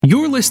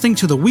You're listening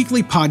to the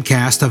weekly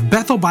podcast of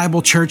Bethel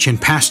Bible Church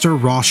and Pastor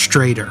Ross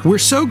Strader. We're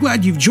so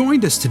glad you've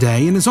joined us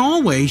today, and as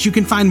always, you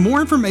can find more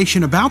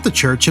information about the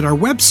church at our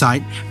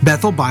website,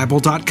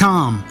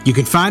 bethelbible.com. You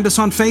can find us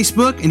on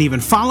Facebook and even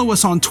follow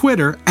us on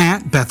Twitter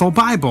at Bethel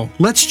Bible.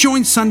 Let's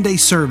join Sunday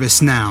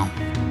service now.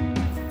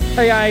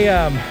 Hey,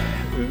 I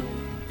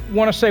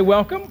want to say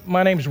welcome.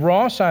 My name's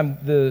Ross. I'm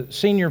the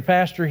senior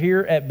pastor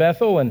here at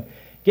Bethel and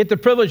get the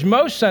privilege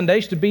most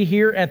Sundays to be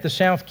here at the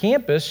South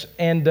Campus.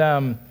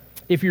 And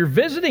if you're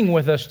visiting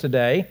with us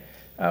today,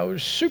 we're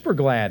super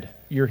glad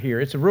you're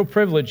here. It's a real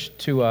privilege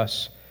to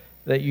us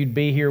that you'd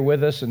be here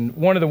with us. And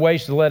one of the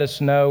ways to let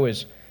us know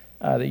is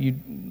that you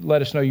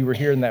let us know you were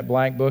here in that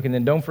black book. And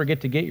then don't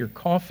forget to get your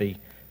coffee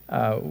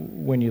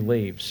when you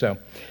leave. So,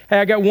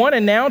 hey, I got one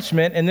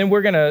announcement, and then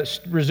we're going to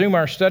resume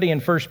our study in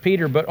 1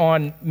 Peter. But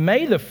on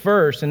May the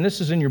 1st, and this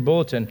is in your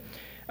bulletin,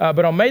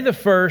 but on May the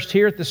 1st,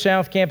 here at the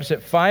South Campus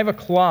at 5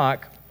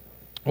 o'clock,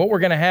 what we're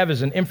going to have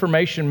is an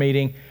information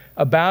meeting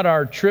about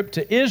our trip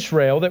to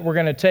Israel that we're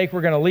going to take.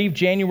 We're going to leave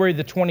January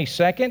the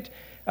 22nd,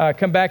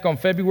 come back on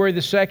February the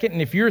 2nd.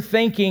 And if you're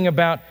thinking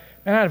about,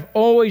 man, I've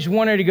always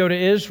wanted to go to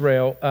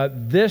Israel,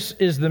 this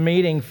is the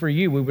meeting for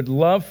you. We would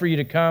love for you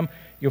to come.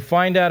 You'll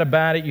find out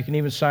about it. You can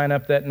even sign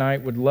up that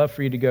night. Would love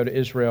for you to go to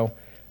Israel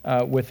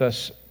with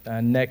us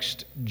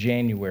next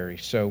January.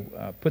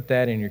 So put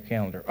that in your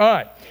calendar. All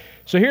right.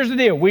 So here's the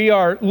deal. We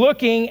are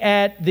looking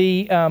at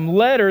the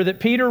letter that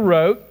Peter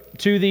wrote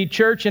to the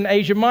church in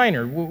Asia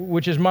Minor,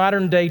 which is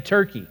modern-day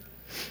Turkey.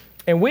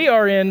 And we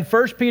are in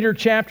 1 Peter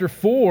chapter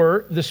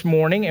 4 this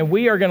morning, and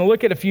we are going to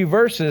look at a few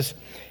verses.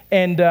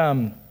 And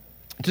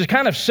to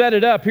kind of set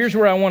it up, here's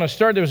where I want to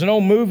start. There was an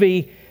old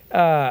movie.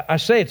 I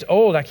say it's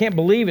old. I can't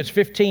believe it's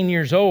 15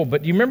 years old.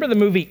 But do you remember the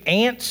movie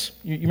Ants?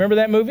 You remember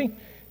that movie?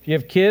 If you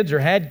have kids or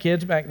had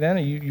kids back then,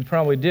 you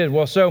probably did.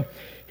 Well, so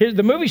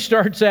the movie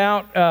starts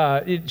out,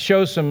 it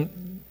shows some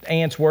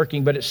ants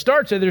working, but it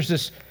starts, there's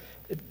this,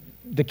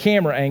 the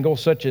camera angle,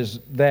 such as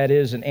that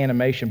is in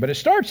animation, but it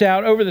starts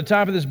out over the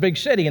top of this big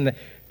city, and the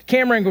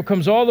camera angle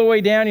comes all the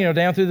way down,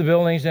 down through the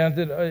buildings, down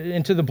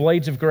into the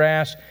blades of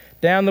grass,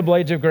 down the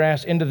blades of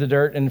grass, into the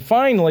dirt, and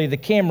finally the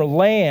camera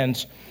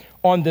lands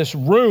on this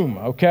room,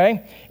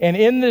 okay? And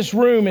in this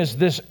room is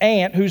this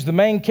ant who's the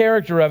main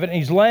character of it, and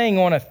he's laying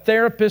on a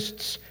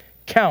therapist's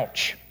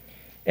couch.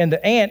 And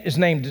the ant is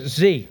named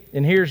Z.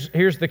 And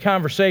here's the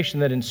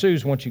conversation that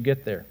ensues once you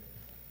get there.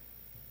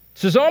 It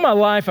says, all my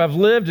life I've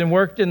lived and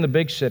worked in the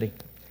big city.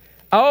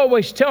 I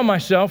always tell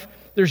myself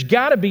there's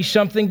got to be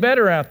something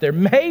better out there.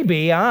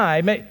 Maybe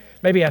I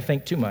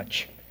think too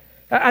much.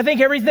 I think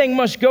everything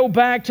must go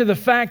back to the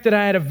fact that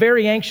I had a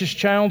very anxious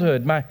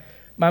childhood.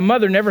 My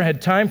mother never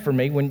had time for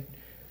me. When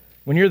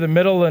you're the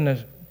middle and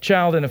a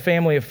child in a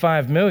family of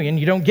 5 million,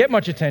 you don't get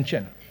much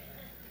attention.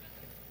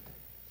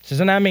 It says,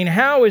 and I mean,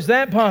 how is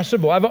that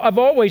possible? I've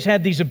always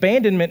had these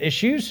abandonment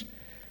issues.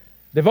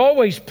 They've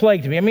always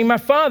plagued me. I mean, my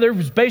father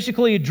was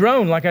basically a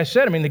drone, like I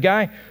said. I mean, the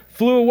guy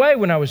flew away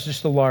when I was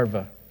just a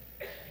larva.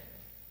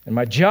 And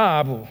my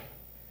job,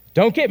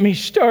 don't get me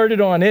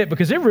started on it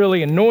because it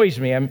really annoys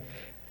me. I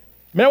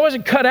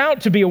wasn't cut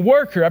out to be a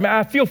worker.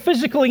 I feel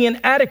physically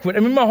inadequate.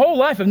 My whole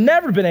life I've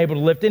never been able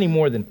to lift any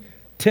more than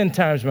 10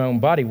 times my own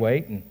body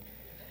weight. And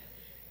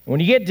when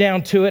you get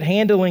down to it,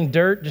 handling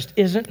dirt just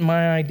isn't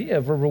my idea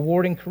of a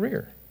rewarding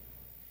career.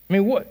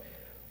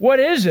 What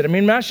is it?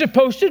 Am I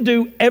supposed to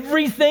do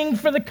everything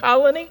for the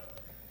colony?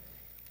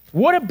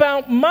 What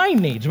about my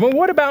needs?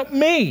 What about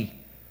me?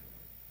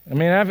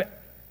 I've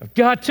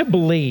got to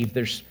believe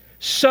there's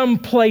some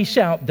place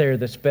out there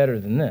that's better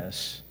than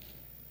this.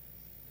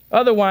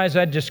 Otherwise,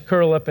 I'd just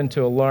curl up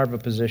into a larva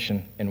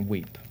position and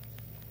weep.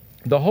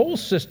 The whole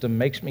system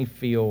makes me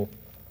feel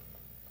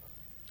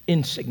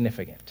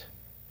insignificant.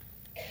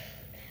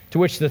 To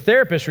which the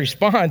therapist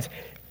responds,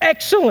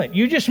 excellent,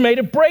 you just made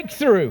a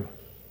breakthrough.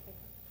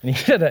 And he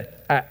said,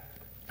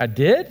 I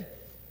did?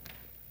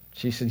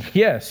 She said,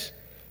 yes,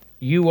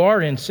 you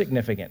are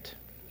insignificant.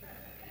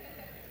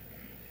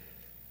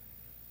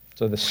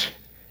 So the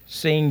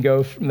scene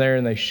goes from there,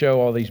 and they show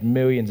all these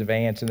millions of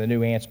ants and the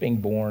new ants being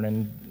born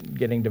and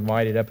getting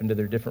divided up into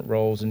their different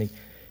roles. And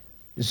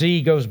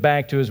Z goes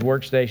back to his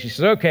workstation. He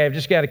says, okay, I've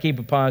just got to keep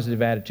a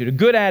positive attitude, a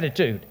good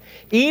attitude.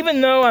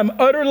 Even though I'm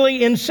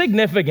utterly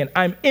insignificant,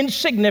 I'm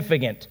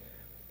insignificant,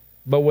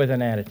 but with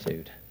an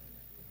attitude.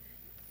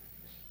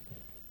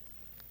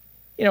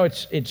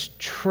 It's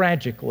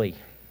tragically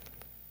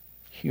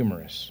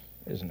humorous,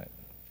 isn't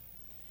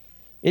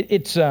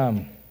it?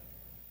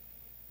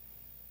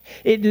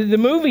 The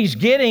movie's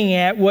getting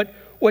at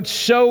what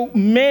so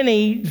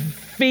many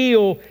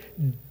feel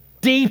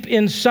deep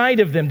inside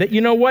of them. That,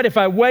 if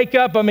I wake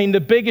up,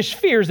 the biggest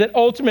fear is that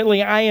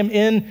ultimately I am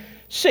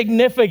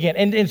insignificant.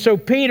 And so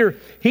Peter,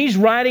 he's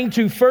writing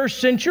to first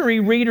century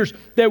readers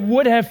that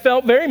would have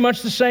felt very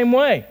much the same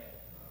way.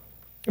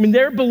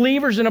 They're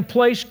believers in a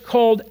place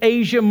called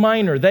Asia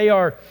Minor. They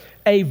are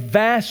a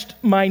vast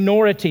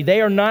minority. They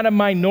are not a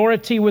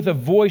minority with a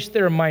voice.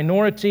 They're a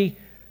minority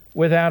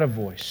without a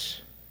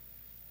voice.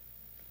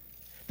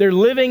 They're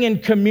living in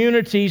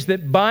communities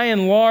that by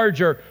and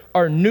large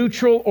are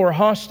neutral or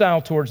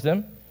hostile towards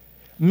them.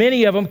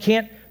 Many of them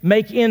can't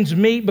make ends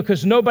meet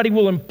because nobody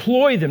will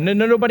employ them.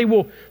 Nobody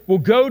will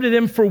go to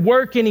them for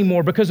work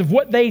anymore because of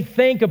what they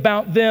think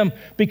about them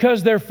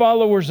because they're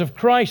followers of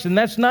Christ. And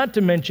that's not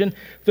to mention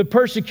the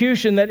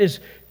persecution that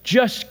has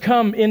just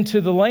come into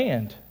the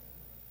land.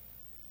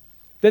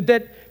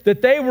 That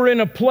they were in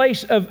a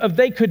place of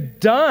they could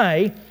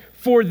die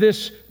for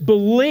this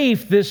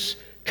belief, this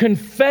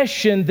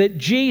confession that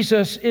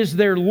Jesus is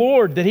their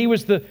Lord, that He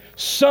was the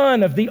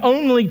Son of the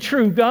only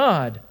true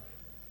God.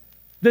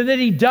 That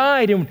He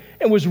died and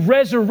was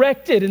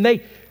resurrected, and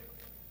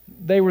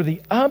they were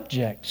the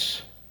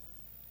objects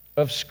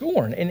of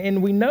scorn.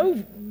 And we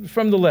know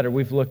from the letter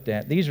we've looked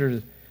at, these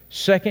are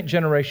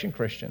second-generation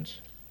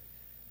Christians.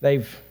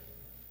 They've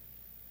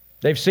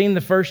seen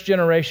the first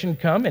generation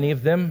come. Many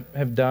of them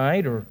have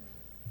died or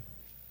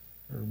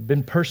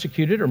been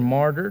persecuted or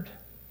martyred.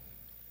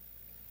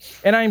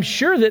 And I'm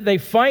sure that they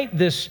fight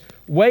this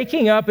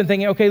waking up and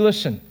thinking, okay,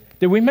 listen,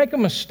 did we make a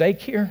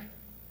mistake here?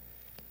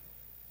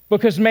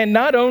 Because, man,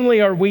 not only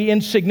are we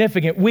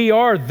insignificant, we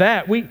are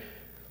that.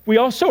 We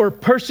also are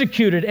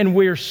persecuted and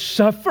we're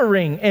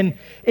suffering, and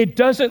it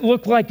doesn't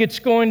look like it's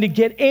going to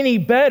get any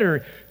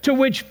better. To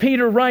which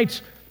Peter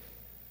writes,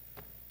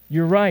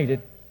 you're right,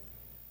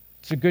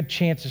 it's a good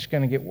chance it's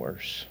going to get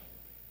worse.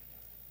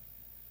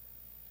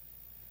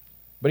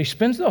 But he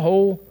spends the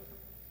whole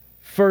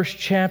first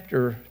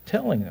chapter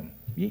telling them,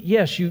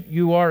 yes,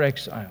 you are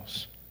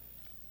exiles.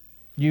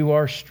 You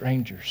are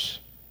strangers.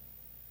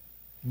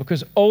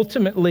 Because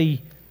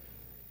ultimately,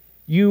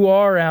 you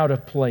are out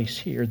of place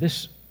here.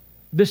 This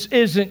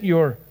isn't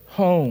your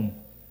home.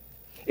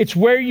 It's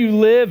where you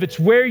live, it's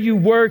where you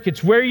work,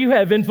 it's where you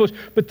have influence,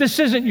 but this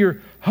isn't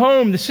your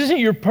home. This isn't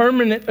your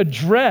permanent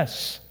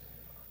address.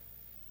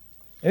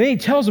 And then he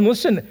tells them,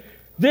 listen,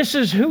 this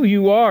is who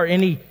you are.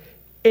 And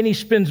he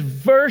spends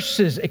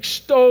verses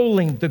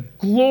extolling the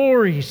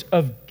glories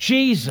of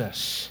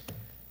Jesus,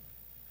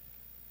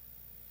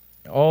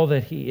 all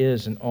that He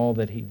is and all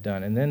that He's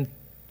done. And then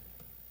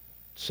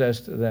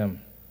says to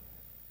them,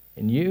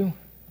 and you're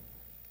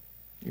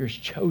His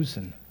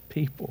chosen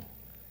people.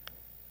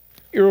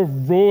 You're a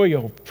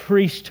royal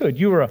priesthood.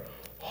 You are a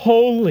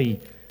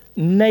holy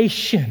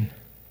nation.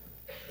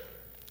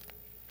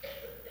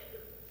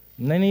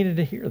 And they needed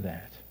to hear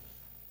that.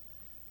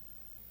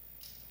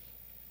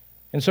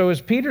 And so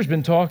as Peter's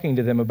been talking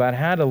to them about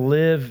how to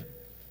live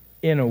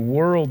in a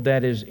world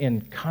that is in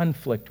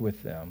conflict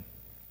with them,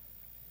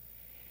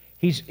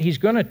 he's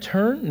going to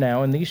turn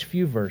now in these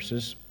few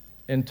verses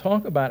and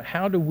talk about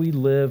how do we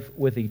live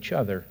with each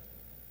other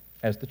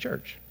as the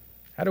church.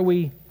 How do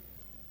we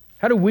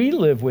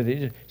live with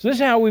it? So this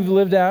is how we've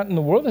lived out in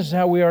the world. This is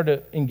how we are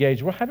to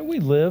engage. Well, how do we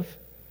live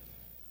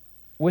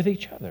with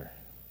each other?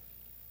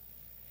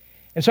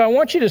 And so I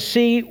want you to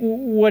see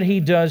what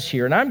he does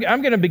here. And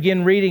I'm going to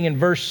begin reading in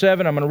verse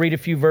 7. I'm going to read a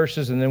few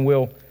verses and then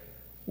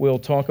we'll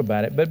talk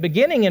about it. But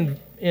beginning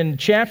in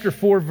chapter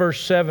 4,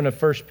 verse 7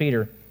 of 1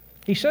 Peter,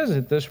 he says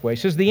it this way.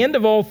 He says, the end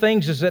of all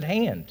things is at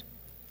hand.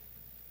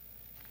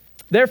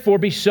 Therefore,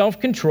 be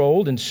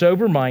self-controlled and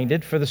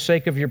sober-minded for the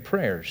sake of your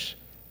prayers.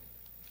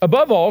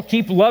 Above all,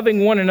 keep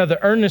loving one another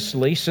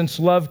earnestly, since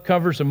love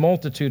covers a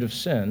multitude of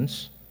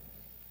sins.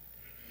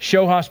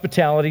 Show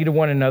hospitality to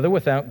one another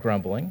without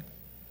grumbling.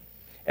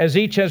 As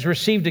each has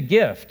received a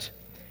gift,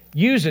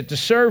 use it to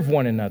serve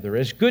one another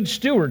as good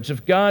stewards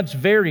of God's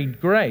varied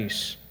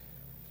grace.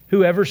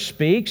 Whoever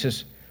speaks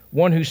as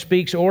one who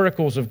speaks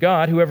oracles of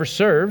God. Whoever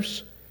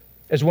serves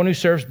as one who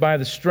serves by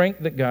the strength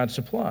that God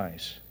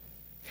supplies.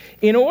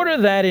 In order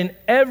that in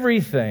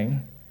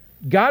everything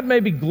God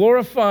may be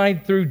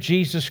glorified through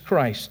Jesus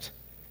Christ.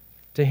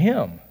 To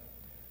Him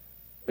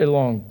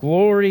belong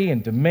glory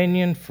and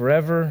dominion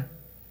forever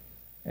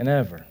and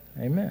ever.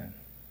 Amen.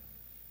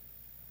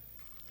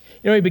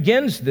 You know, he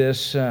begins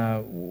this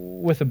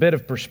with a bit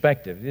of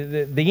perspective.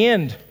 The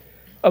end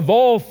of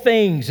all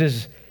things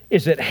is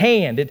at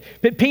hand.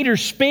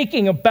 Peter's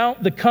speaking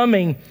about the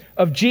coming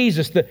of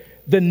Jesus,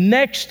 the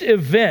next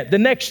event, the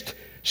next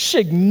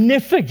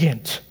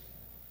significant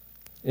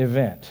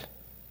event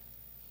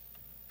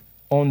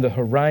on the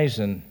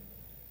horizon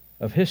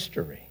of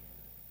history.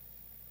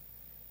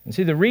 And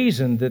see, the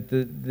reason that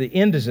the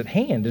end is at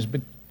hand is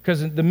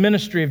because of the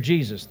ministry of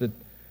Jesus, that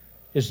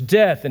His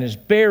death and His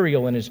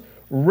burial and His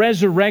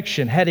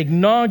resurrection had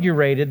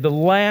inaugurated the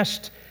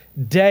last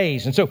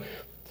days. And so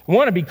I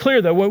want to be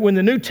clear, though, when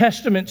the New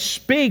Testament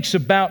speaks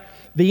about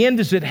the end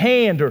is at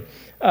hand or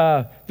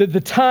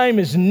the time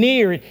is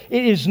near, it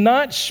is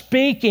not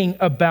speaking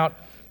about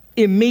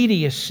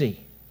immediacy.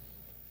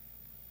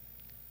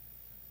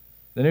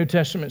 The New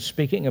Testament is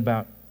speaking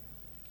about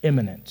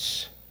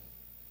imminence.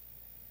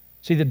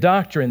 See, the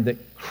doctrine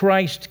that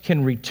Christ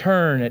can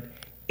return at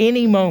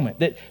any moment,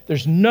 that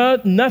there's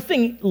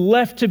nothing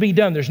left to be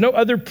done. There's no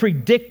other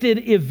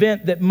predicted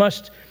event that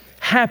must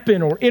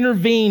happen or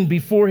intervene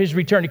before His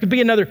return. It could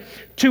be another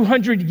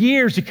 200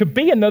 years. It could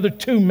be another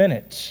 2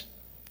 minutes.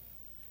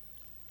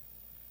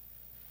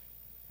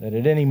 That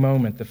at any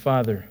moment the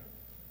Father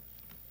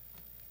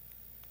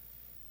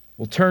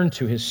will turn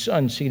to his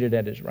Son seated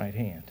at his right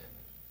hand.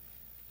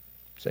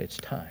 Say, it's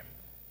time.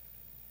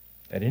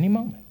 At any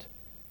moment.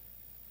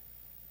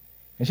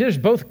 And see, there's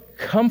both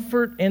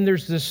comfort and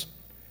there's this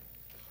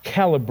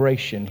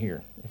calibration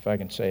here, if I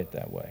can say it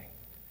that way.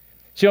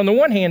 See, on the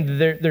one hand,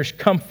 there's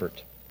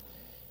comfort.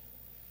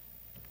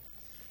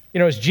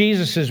 You know, as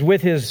Jesus is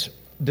with his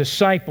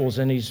disciples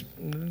and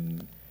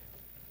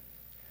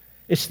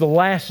it's the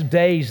last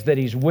days that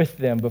he's with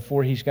them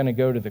before he's going to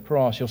go to the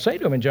cross. He'll say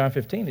to them in John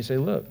 15, he say,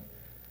 look,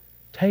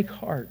 take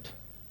heart.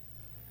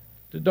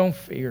 Don't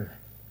fear.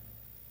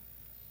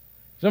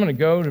 Because I'm going to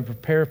go to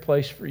prepare a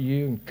place for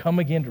you and come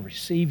again to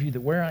receive you,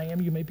 that where I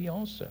am, you may be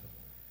also.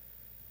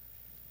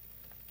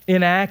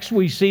 In Acts,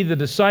 we see the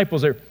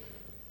disciples.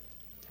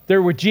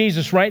 They're with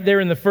Jesus right there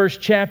in the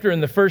first chapter,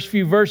 in the first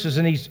few verses,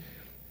 and he's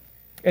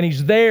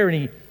there,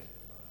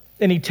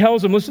 and he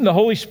tells them, listen, the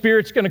Holy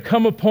Spirit's going to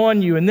come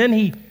upon you. And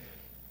then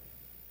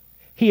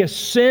he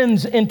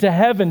ascends into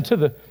heaven to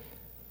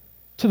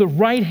the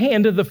right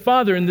hand of the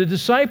Father. And the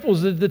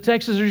disciples, the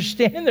text says, are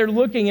standing there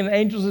looking, and the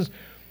angel says,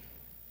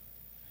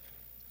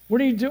 what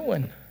are you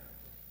doing?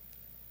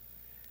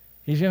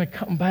 He's going to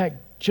come back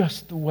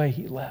just the way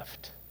he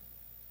left.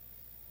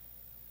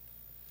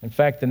 In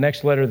fact, the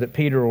next letter that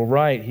Peter will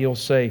write, he'll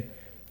say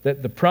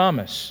that the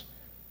promise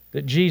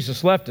that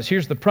Jesus left us,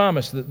 here's the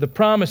promise. The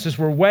promise is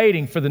we're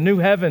waiting for the new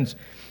heavens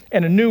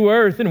and a new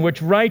earth in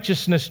which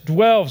righteousness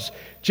dwells.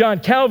 John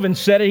Calvin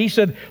said it. He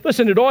said,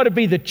 listen, it ought to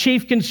be the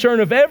chief concern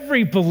of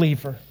every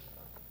believer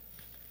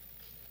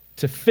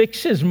to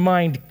fix his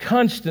mind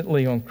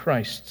constantly on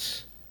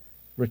Christ's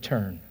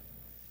return.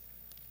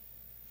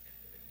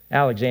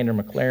 Alexander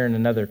Maclaren,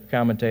 another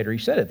commentator, he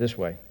said it this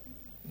way.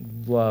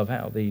 Love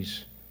how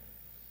these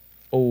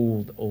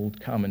old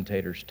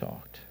commentators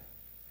talked.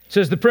 It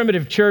says the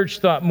primitive church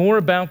thought more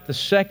about the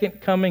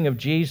second coming of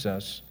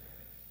Jesus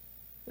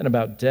than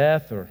about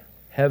death or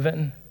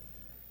heaven.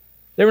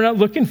 They were not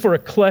looking for a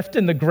cleft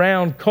in the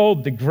ground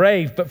called the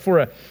grave, but for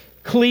a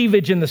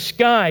cleavage in the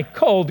sky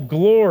called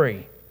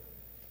glory.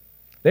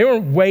 They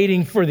weren't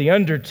waiting for the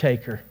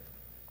undertaker.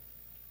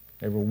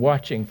 They were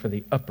watching for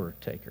the upper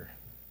taker.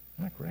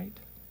 Isn't that great?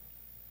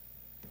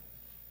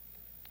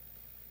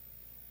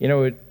 You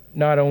know, it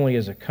not only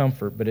is a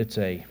comfort, but it's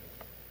a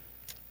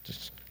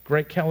just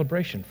great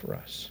calibration for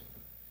us.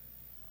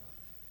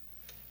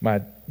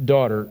 My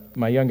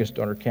youngest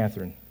daughter,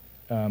 Catherine,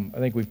 I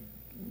think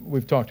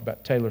we've talked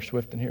about Taylor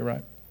Swift in here,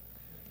 right?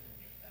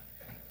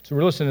 So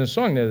we're listening to a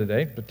song the other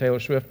day, but Taylor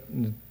Swift,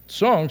 and the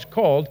song's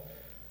called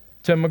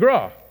Tim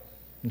McGraw.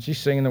 And she's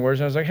singing the words,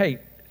 and I was like, hey,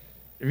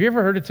 have you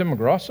ever heard a Tim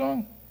McGraw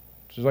song?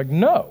 She's like,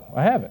 no,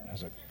 I haven't. I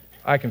was like,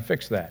 I can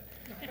fix that.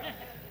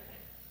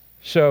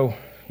 So,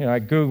 I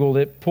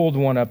Googled it, pulled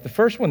one up. The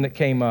first one that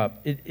came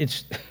up,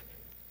 it's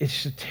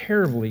a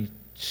terribly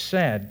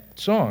sad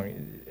song.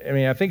 I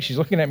mean, I think she's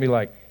looking at me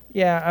like,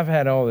 yeah, I've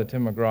had all the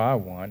Tim McGraw I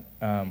want.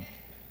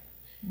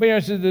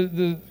 But so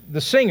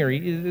the singer,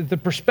 the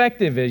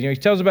perspective is, he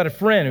tells about a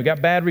friend who got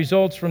bad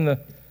results from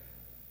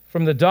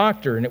the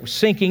doctor, and it was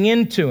sinking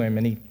into him,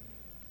 and he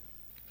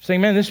saying,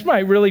 man, this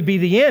might really be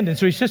the end. And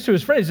so he says to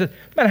his friend, he says,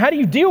 man, how do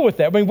you deal with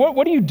that? I mean,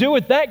 what do you do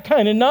with that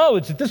kind of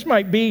knowledge that this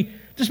might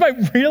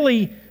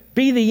really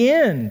be the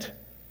end?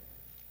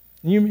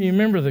 You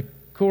remember the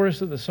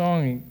chorus of the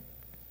song? He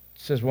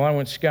says, well, I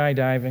went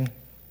skydiving.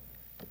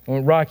 I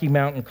went Rocky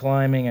Mountain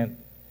climbing. I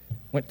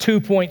went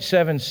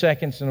 2.7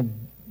 seconds in a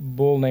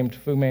bull named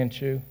Fu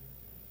Manchu.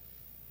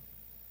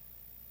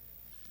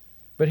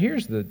 But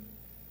here's the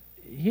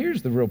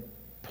real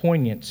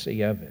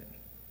poignancy of it.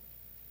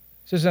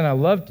 It says, and I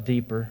loved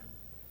deeper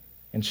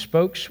and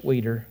spoke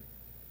sweeter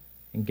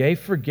and gave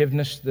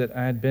forgiveness that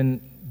I had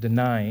been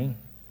denying.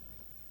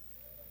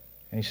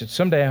 And he said,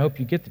 someday I hope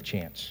you get the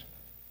chance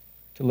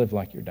to live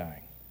like you're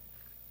dying.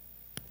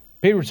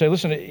 Peter would say,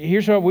 listen,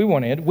 here's how we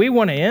want to end. We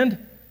want to end.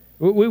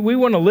 We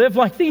want to live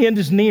like the end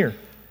is near.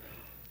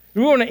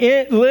 We want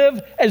to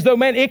live as though,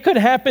 man, it could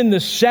happen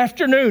this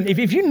afternoon.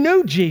 If you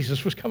knew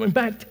Jesus was coming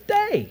back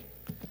today,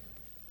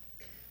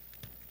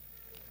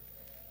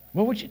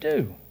 what would you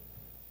do?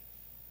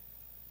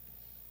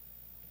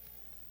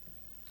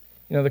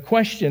 The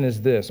question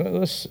is this.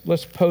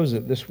 Let's pose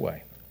it this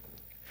way.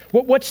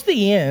 What's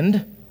the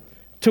end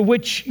to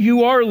which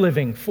you are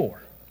living for?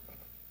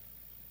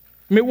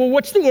 I mean,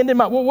 what's the end in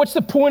mind? What's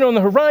the point on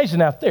the horizon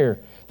out there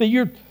that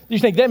you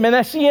think, man,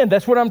 that's the end.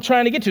 That's what I'm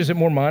trying to get to. Is it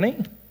more money?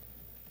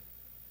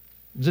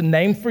 Is it a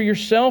name for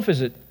yourself?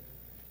 Is it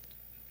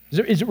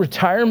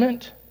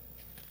retirement?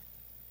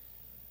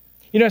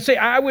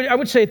 I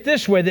would say it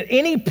this way, that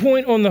any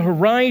point on the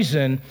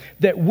horizon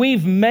that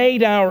we've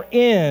made our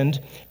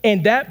end,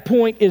 and that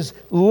point is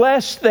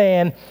less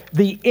than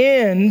the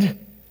end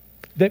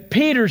that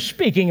Peter's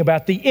speaking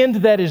about, the end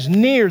that is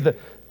near,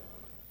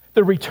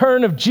 the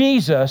return of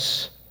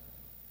Jesus,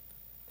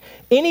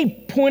 any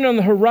point on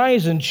the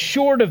horizon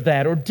short of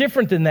that or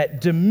different than that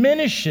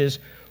diminishes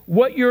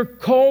what you're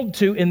called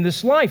to in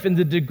this life. And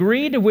the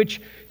degree to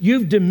which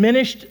you've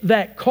diminished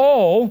that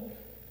call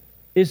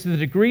is the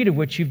degree to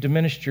which you've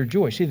diminished your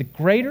joy. See, the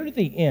greater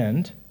the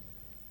end,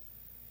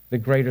 the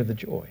greater the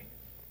joy.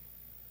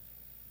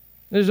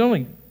 There's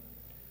only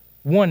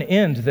one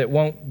end that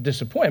won't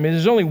disappoint. I mean,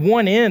 there's only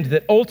one end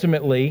that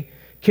ultimately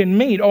can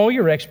meet all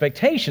your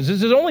expectations.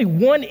 There's only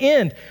one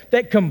end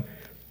that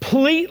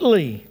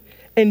completely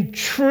and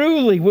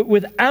truly,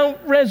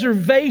 without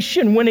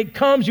reservation, when it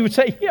comes, you would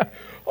say, yeah,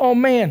 oh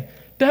man,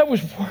 that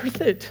was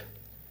worth it.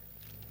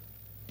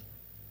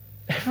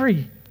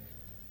 Every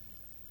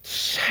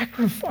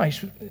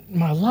sacrifice in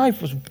my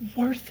life was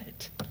worth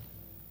it.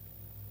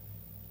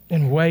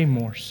 And way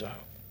more so.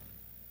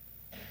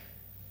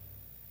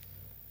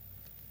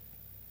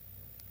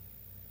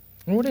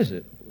 And what is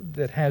it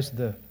that has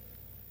the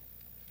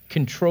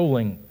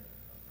controlling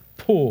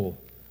pull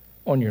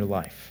on your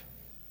life?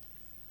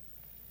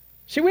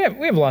 See, we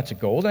have lots of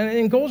goals,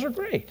 and goals are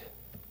great.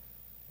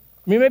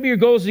 I mean, maybe your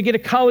goal is to get a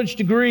college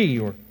degree,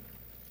 or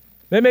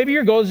maybe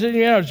your goal is, I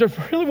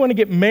really want to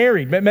get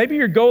married. Maybe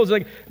your goal is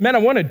like, man, I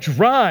want to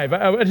drive.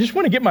 I just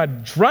want to get my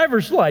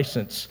driver's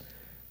license.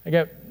 I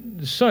got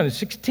the son,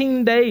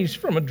 16 days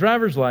from a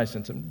driver's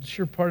license. I'm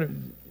sure I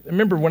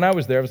remember when I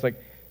was there, I was like,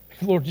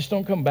 Lord, just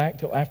don't come back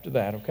till after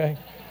that, okay?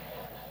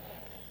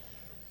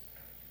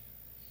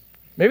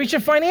 Maybe it's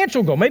a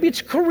financial goal. Maybe it's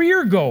a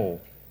career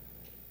goal.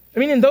 I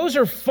mean, and those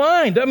are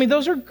fine. I mean,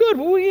 those are good.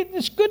 Well,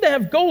 it's good to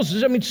have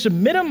goals. I mean,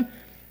 submit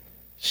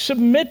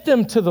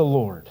them to the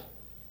Lord.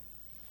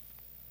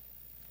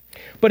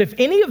 But if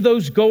any of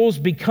those goals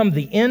become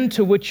the end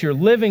to which you're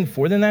living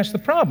for, then that's the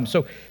problem.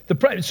 So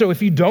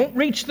if you don't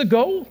reach the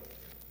goal,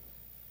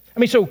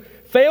 so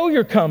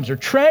failure comes, or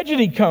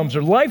tragedy comes,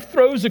 or life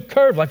throws a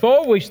curve. Life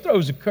always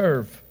throws a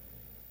curve.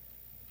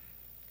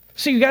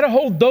 So you got to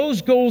hold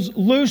those goals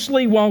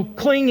loosely while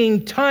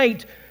clinging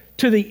tight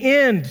to the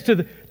end, to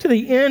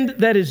the end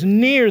that is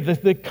near,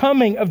 the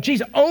coming of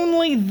Jesus.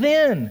 Only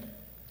then.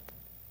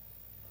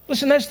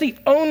 Listen, that's the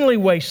only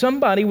way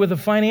somebody with a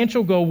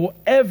financial goal will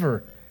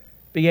ever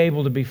be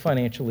able to be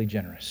financially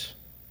generous.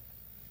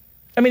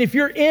 I mean, if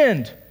your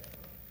end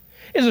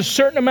is a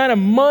certain amount of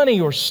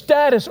money or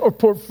status or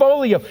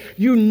portfolio,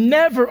 you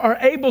never are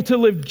able to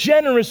live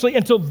generously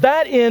until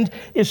that end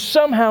is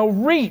somehow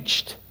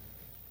reached.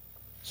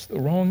 It's the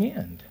wrong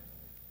end.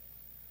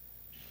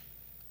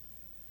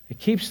 It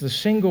keeps the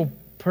single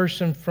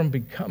person from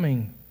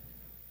becoming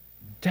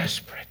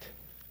desperate.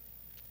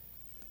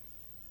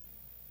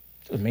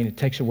 It doesn't mean it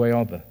takes away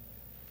all the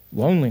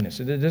loneliness.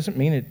 It doesn't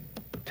mean it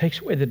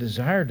takes away the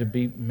desire to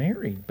be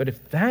married. But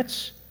if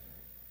that's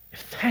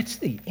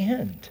the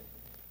end,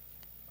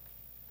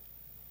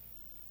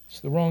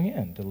 it's the wrong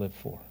end to live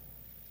for.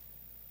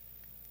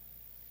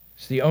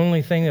 It's the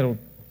only thing that'll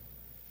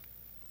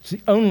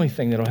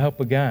help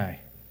a guy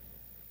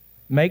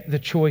make the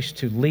choice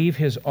to leave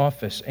his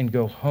office and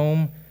go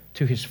home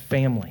to his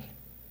family.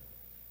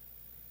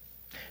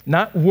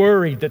 Not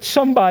worried that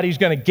somebody's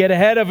going to get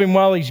ahead of him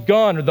while he's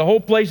gone, or the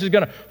whole place is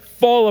going to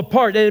fall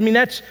apart. I mean,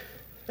 that's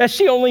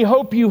the only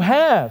hope you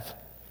have.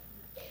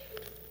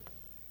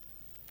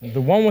 The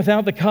one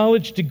without the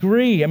college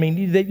degree,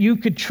 that you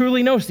could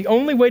truly know. It's the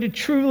only way to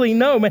truly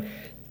know,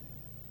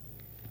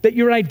 that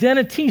your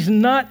identity's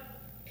not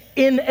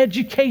in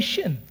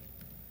education.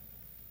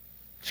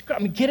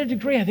 Get a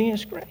degree, I think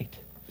it's great.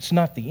 It's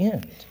not the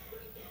end.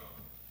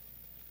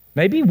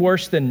 Maybe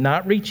worse than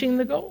not reaching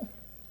the goal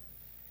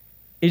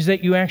is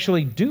that you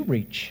actually do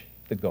reach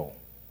the goal.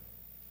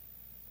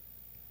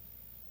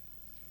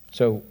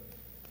 So,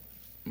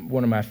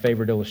 one of my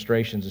favorite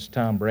illustrations is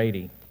Tom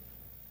Brady.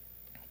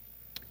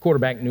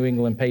 Quarterback, New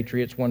England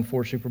Patriots, won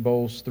 4 Super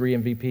Bowls, 3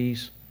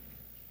 MVPs.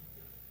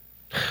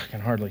 I can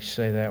hardly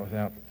say that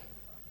without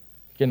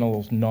getting a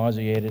little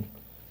nauseated.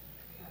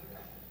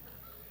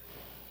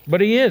 But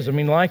he is.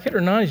 Like it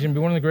or not, he's going to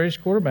be one of the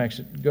greatest quarterbacks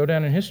that go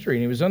down in history.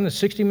 And he was on the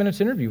 60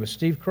 Minutes interview with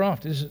Steve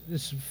Croft.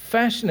 It's a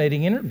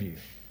fascinating interview.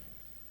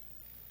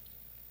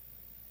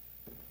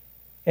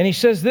 And he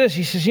says this.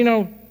 He says,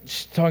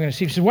 talking to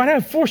Steve, he says, why do I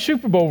have 4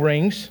 Super Bowl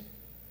rings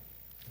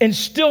and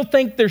still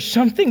think there's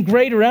something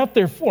greater out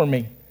there for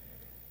me?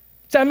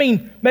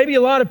 Maybe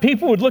a lot of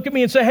people would look at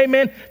me and say, hey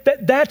man,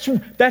 that's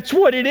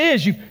what it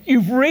is.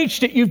 You've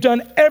reached it. You've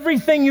done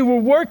everything you were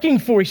working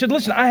for. He said,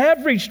 listen, I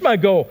have reached my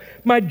goal,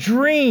 my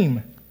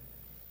dream,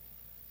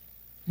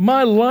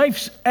 my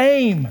life's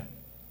aim.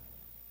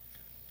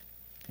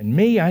 And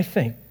me, I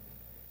think,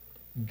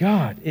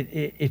 God,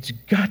 it's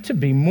got to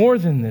be more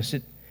than this.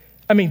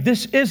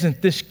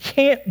 This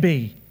can't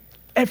be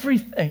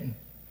everything.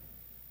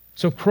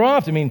 So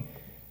Croft,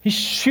 he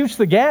shoots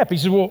the gap. He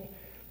says, well,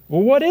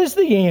 what is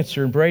the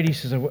answer? And Brady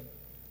says, I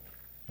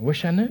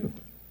wish I knew.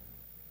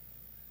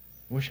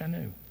 Wish I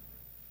knew.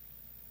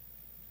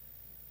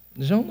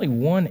 There's only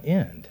one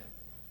end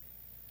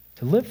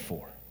to live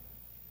for.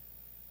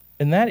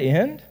 And that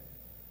end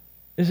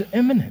is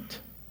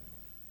imminent.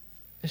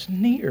 It's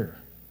near.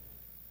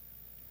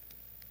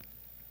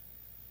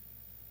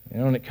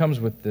 And it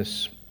comes with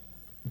this,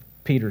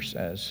 Peter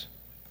says,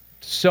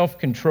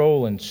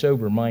 self-control and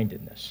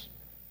sober-mindedness.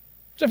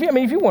 So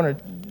if you want a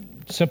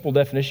simple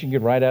definition, you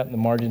could write out in the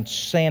margin,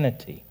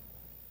 sanity,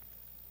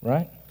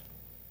 right?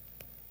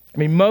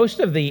 Most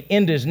of the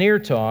end is near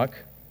talk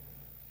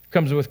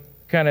comes with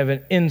kind of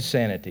an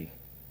insanity.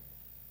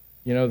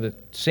 You know, the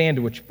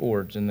sandwich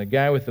boards and the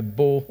guy with the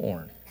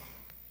bullhorn.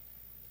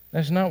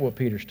 That's not what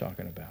Peter's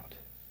talking about.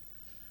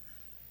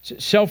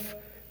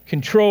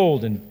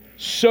 Self-controlled and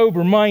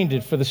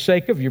sober-minded for the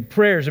sake of your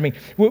prayers. I mean,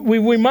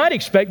 we might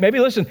expect, maybe,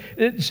 listen,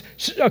 it's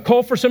a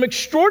call for some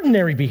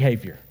extraordinary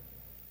behavior.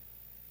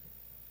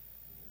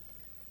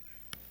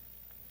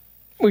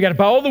 We got to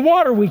buy all the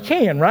water we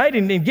can, right?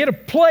 And get a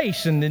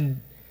place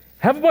and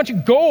have a bunch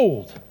of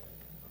gold.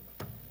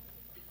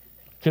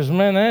 Because,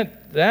 man,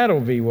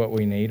 that'll be what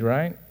we need,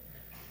 right?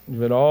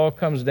 If it all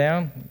comes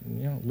down,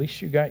 you know, at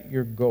least you got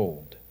your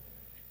gold.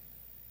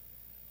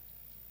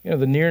 You know,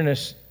 the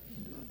nearness,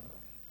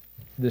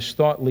 this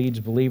thought leads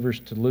believers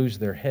to lose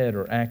their head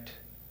or act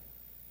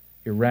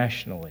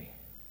irrationally.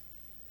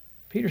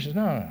 Peter says,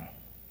 no.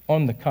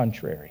 On the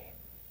contrary.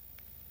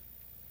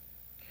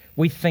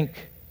 We think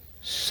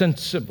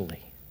sensibly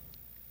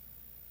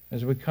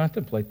as we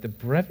contemplate the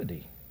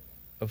brevity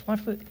of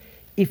life.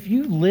 If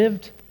you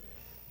lived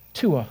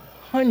to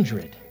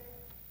 100,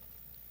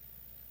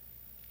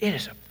 it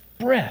is a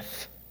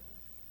breath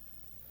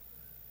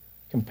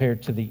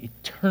compared to the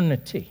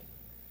eternity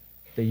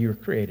that you were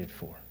created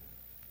for.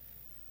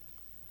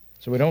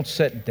 So we don't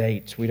set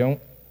dates. We don't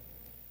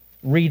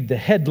read the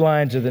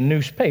headlines of the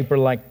newspaper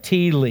like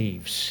tea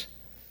leaves.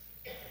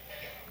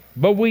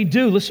 But we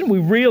do. Listen, we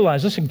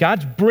realize,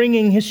 God's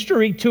bringing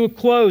history to a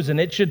close, and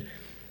it should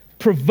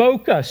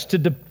provoke us to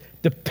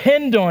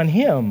depend on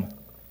Him.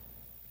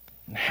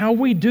 And how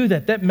we do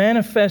that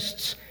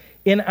manifests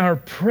in our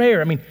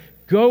prayer. I mean,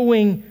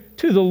 going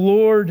to the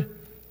Lord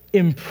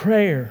in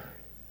prayer.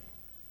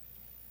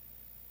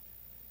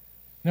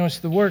 No, it's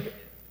the word,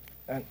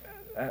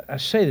 I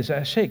say this,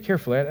 I say it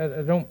carefully,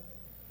 I don't,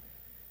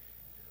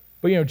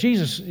 but you know,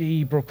 Jesus,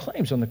 He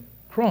proclaims on the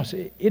cross,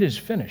 it is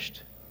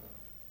finished.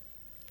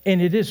 And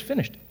it is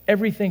finished.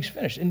 Everything's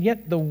finished. And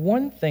yet the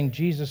one thing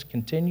Jesus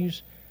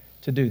continues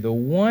to do, the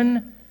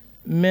one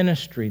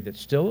ministry that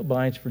still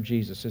abides for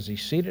Jesus as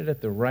He's seated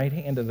at the right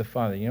hand of the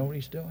Father, you know what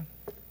He's doing?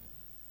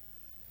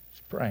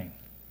 He's praying.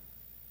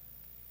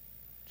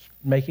 He's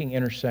making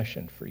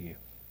intercession for you.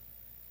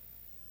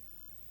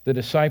 The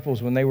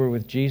disciples, when they were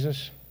with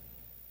Jesus,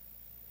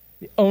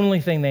 the only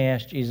thing they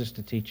asked Jesus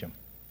to teach them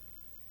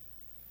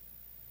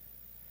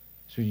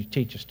is, would you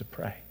teach us to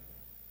pray?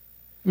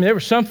 I mean, there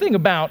was something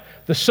about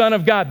the Son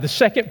of God, the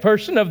second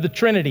person of the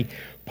Trinity,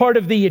 part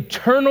of the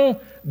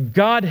eternal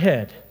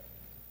Godhead,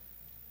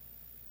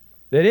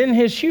 that in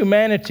His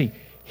humanity,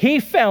 He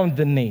found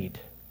the need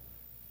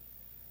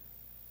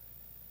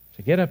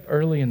to get up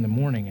early in the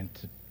morning and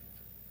to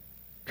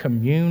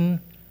commune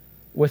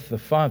with the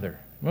Father.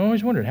 I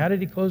always wondered, how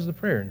did He close the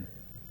prayer?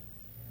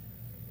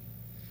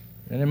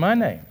 And in my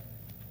name.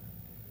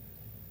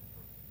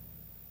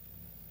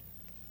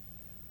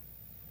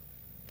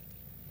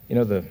 You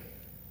know, the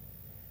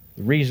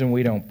reason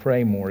we don't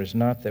pray more is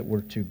not that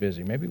we're too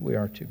busy. Maybe we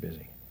are too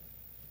busy.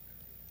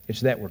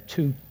 It's that we're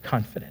too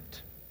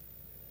confident.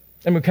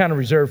 And we kind of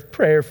reserve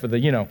prayer for the,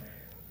 you know,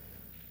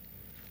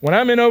 when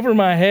I'm in over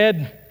my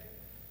head,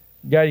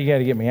 God, you got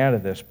to get me out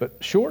of this. But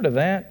short of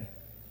that,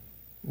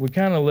 we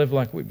kind of live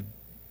like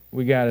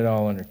we got it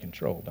all under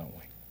control, don't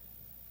we?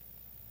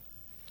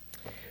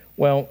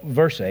 Well,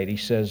 verse 8, he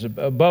says,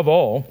 above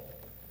all,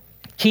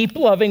 keep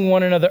loving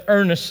one another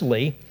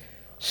earnestly,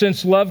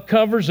 since love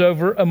covers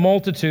over a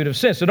multitude of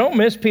sins. So don't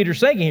miss Peter's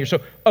saying here. So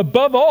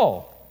above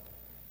all,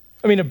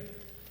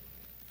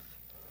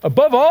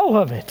 above all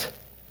of it,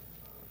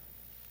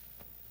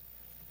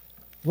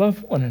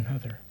 love one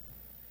another.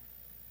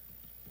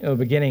 You know, the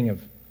beginning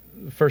of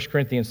 1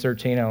 Corinthians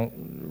 13, I'll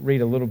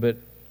read a little bit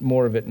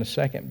more of it in a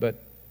second, but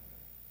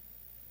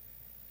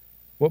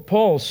what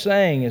Paul's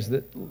saying is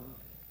that,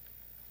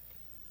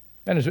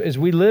 and as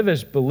we live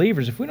as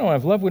believers, if we don't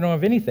have love, we don't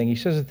have anything. He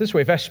says it this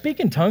way, if I speak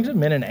in tongues of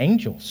men and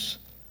angels,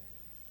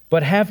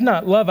 but have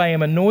not love, I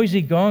am a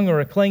noisy gong or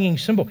a clanging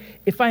cymbal.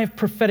 If I have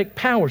prophetic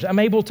powers, I'm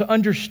able to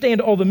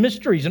understand all the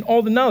mysteries and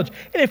all the knowledge.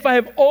 And if I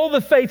have all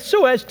the faith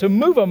so as to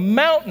move a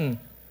mountain,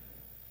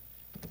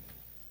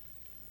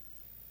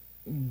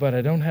 but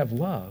I don't have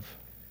love,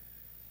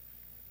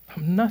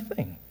 I'm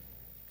nothing.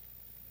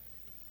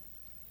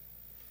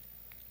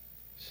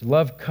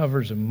 Love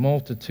covers a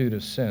multitude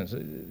of sins.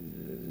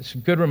 It's a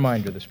good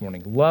reminder this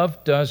morning.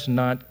 Love does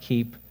not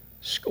keep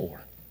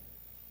score.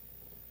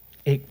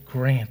 It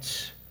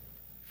grants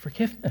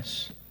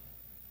forgiveness.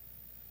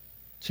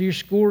 So your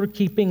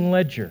score-keeping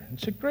ledger.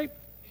 It's a great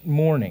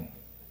morning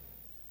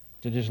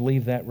to just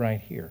leave that right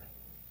here.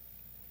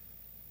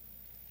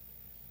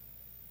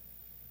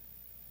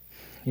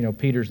 You know,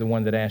 Peter's the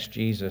one that asked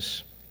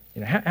Jesus,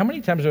 you know, how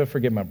many times do I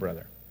forgive my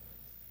brother?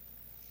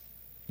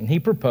 And he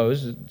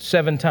proposed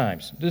 7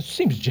 times. This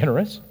seems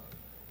generous.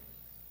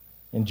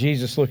 And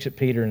Jesus looks at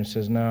Peter and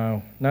says,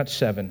 no, not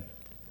 7.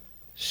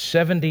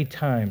 70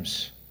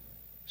 times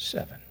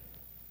 7.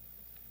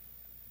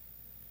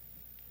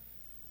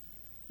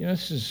 You know,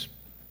 it's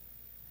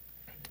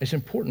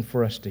important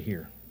for us to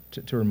hear,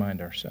 to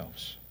remind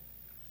ourselves.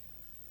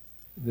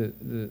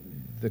 The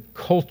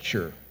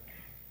culture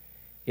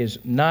is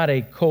not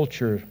a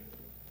culture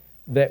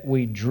that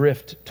we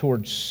drift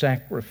towards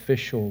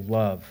sacrificial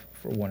love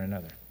for one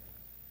another.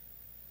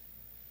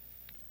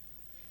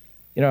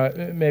 You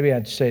know, maybe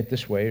I'd say it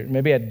this way.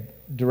 Maybe I'd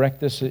direct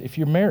this if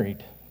you're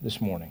married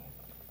this morning.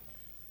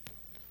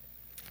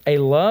 A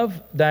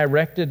love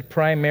directed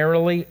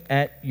primarily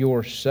at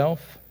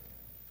yourself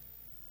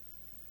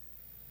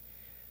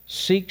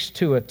seeks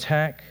to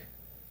attack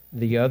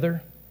the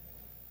other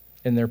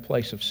in their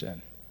place of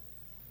sin.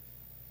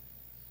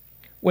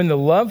 When the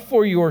love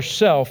for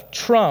yourself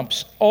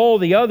trumps all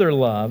the other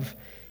love,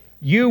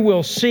 you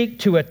will seek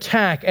to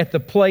attack at the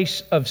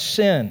place of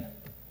sin.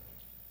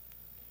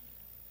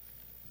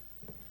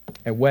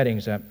 At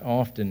weddings,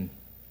 often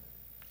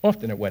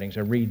at weddings,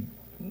 I read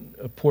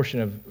a portion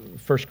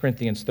of 1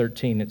 Corinthians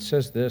 13. It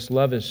says this: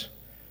 love is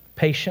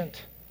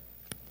patient,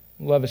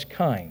 love is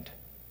kind.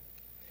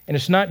 And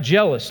it's not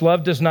jealous.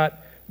 Love does not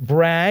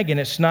brag, and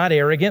it's not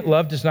arrogant.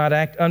 Love does not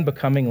act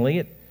unbecomingly.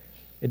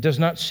 It does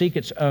not seek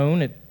its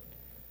own.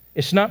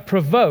 It's not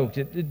provoked.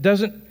 It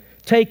doesn't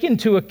take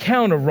into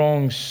account a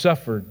wrong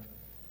suffered.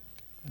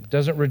 It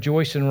doesn't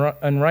rejoice in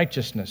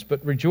unrighteousness,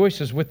 but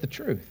rejoices with the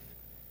truth.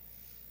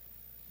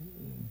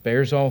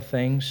 Bears all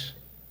things,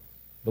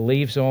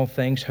 believes all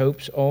things,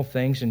 hopes all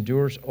things,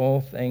 endures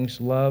all things.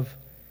 Love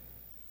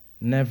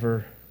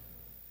never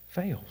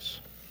fails.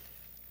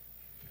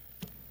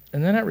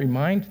 And then I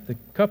remind the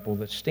couple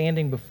that's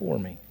standing before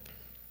me,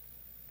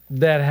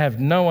 that have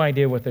no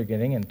idea what they're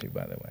getting into,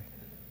 by the way.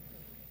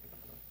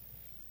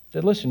 I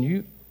said,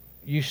 listen,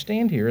 you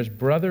stand here as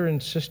brother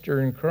and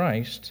sister in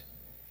Christ,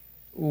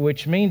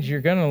 which means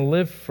you're going to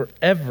live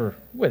forever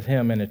with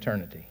Him in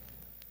eternity.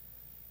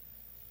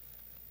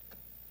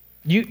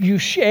 You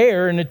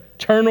share an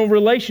eternal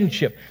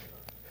relationship,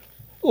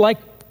 like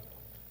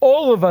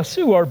all of us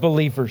who are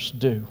believers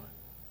do.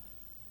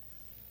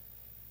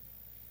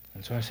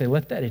 And so I say,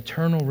 let that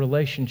eternal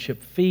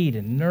relationship feed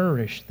and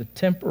nourish the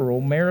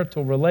temporal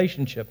marital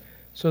relationship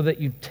so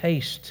that you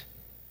taste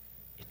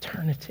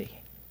eternity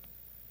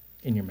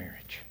in your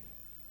marriage.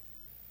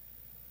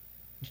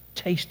 You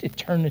taste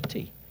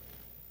eternity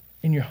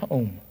in your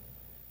home.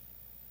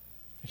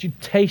 That you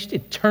taste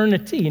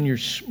eternity in your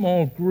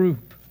small group.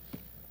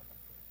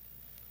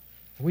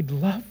 We'd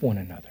love one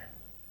another.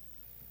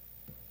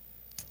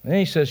 And then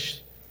he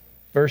says,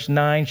 verse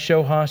 9,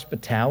 show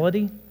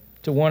hospitality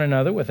to one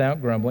another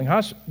without grumbling.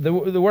 The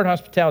word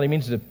hospitality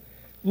means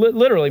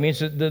literally means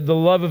the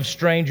love of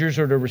strangers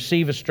or to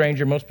receive a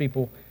stranger. Most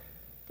people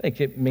think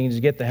it means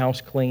to get the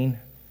house clean.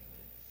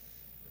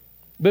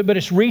 But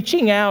it's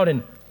reaching out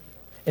and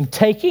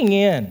taking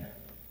in. I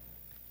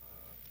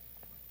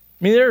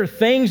mean, there are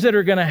things that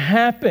are going to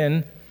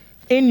happen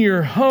in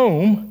your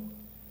home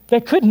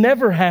that could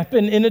never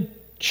happen in a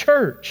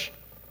church.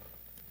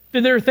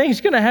 There are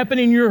things going to happen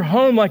in your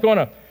home, like on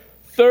a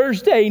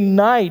Thursday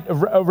night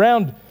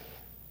around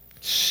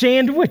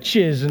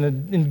sandwiches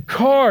and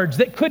cards,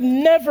 that could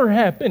never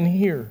happen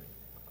here.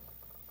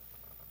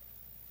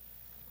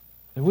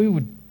 That we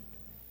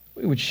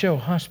would show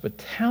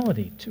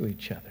hospitality to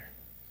each other.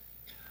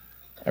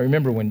 I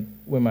remember when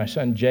my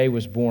son Jay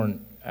was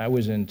born, I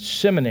was in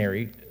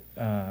seminary,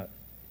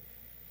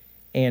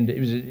 and it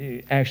was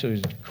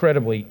an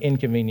incredibly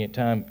inconvenient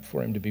time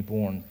for him to be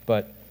born.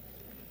 But,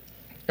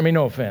 I mean,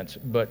 no offense,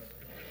 but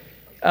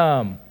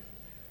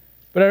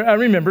I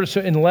remember,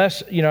 so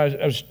unless,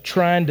 I was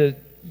trying to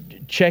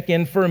check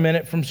in for a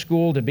minute from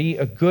school to be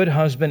a good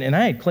husband, and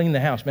I had cleaned the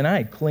house. Man, I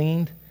had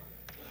cleaned.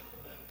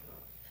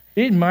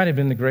 It might have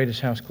been the greatest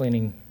house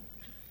cleaning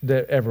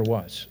that ever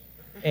was.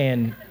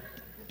 And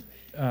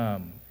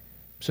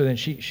so then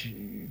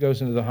she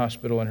goes into the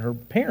hospital, and her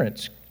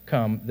parents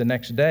come the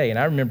next day. And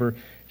I remember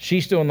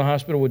she's still in the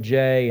hospital with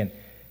Jay, and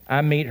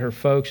I meet her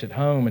folks at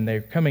home, and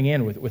they're coming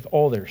in with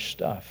all their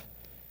stuff.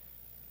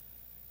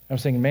 I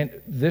was thinking, man,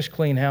 this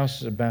clean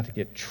house is about to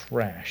get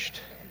trashed.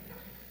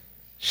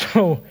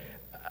 So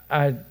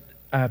I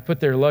put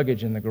their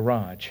luggage in the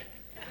garage.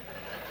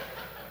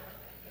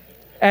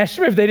 Asked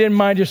them if they didn't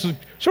mind just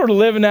sort of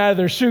living out of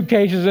their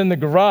suitcases in the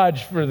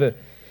garage for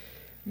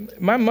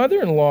my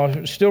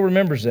mother-in-law still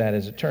remembers that,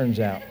 as it turns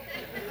out.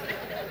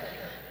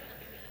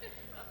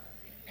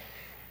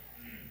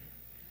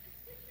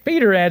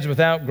 Peter adds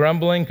without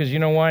grumbling, because you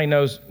know why? He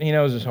knows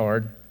it's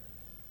hard.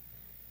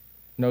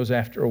 Knows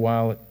after a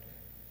while it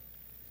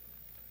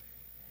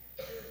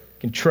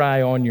can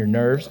try on your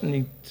nerves. And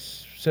he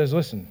says,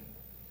 listen,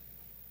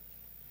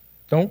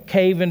 don't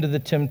cave into the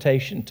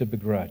temptation to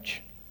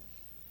begrudge.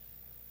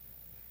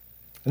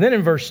 And then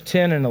in verse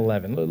 10 and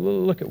 11,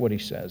 look at what he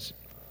says.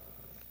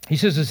 He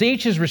says, as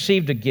each has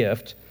received a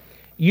gift,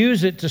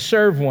 use it to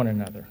serve one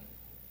another.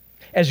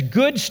 As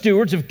good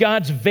stewards of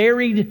God's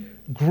varied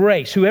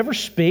grace, whoever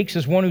speaks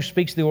is one who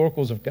speaks the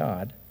oracles of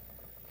God.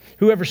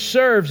 Whoever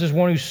serves is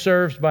one who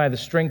serves by the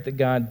strength that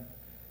God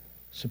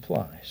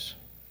supplies.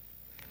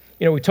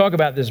 We talk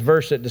about this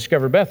verse at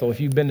Discover Bethel.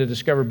 If you've been to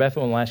Discover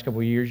Bethel in the last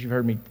couple of years, you've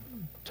heard me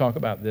talk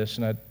about this.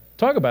 And I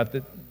talk about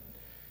that,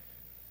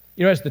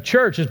 as the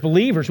church, as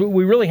believers,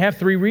 we really have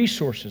three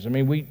resources. I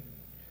mean,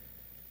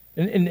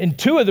 And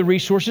two of the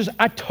resources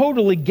I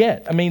totally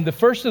get. I mean, the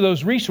first of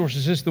those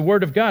resources is the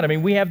Word of God. I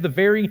mean, we have the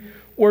very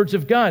words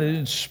of God. It's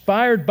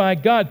inspired by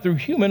God through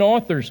human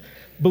authors,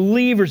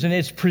 believers, and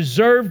it's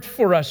preserved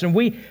for us. And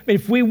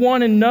if we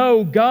want to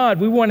know God,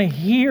 we want to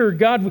hear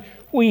God,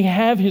 we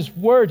have His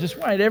words. That's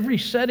why at every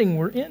setting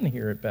we're in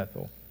here at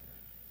Bethel,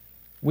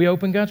 we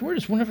open God's Word.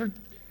 It's one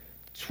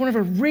of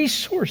our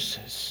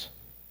resources.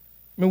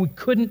 I mean, we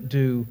couldn't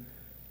do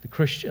the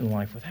Christian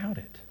life without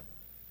it.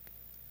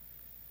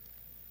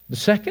 The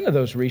second of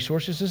those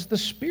resources is the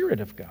Spirit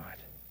of God.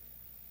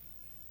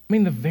 I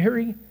mean, the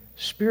very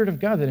Spirit of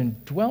God that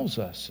indwells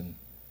us and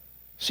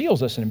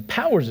seals us and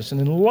empowers us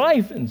and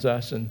enlivens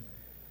us. And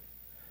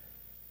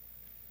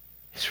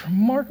it's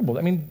remarkable.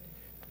 I mean,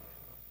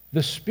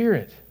 the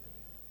Spirit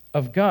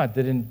of God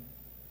that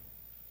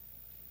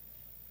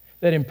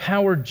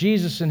empowered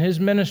Jesus in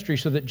His ministry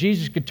so that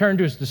Jesus could turn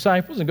to His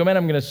disciples and go, man,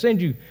 I'm going to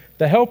send you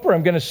the Helper.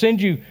 I'm going to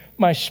send you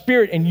my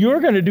Spirit, and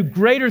you're going to do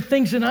greater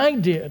things than I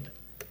did.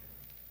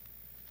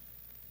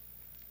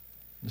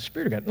 The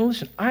Spirit of God. Now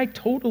listen, I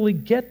totally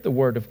get the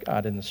Word of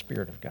God and the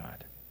Spirit of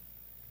God.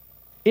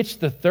 It's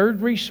the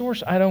third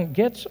resource I don't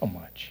get so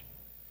much.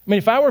 I mean,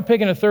 if I were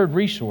picking a third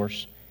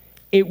resource,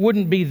 it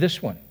wouldn't be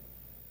this one.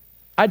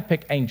 I'd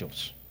pick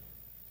angels.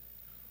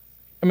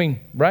 I mean,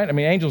 right? I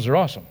mean, angels are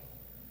awesome.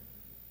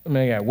 I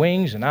mean, they got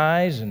wings and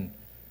eyes, and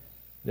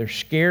they're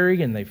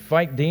scary, and they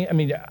fight demons. I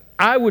mean,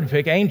 I would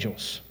pick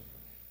angels.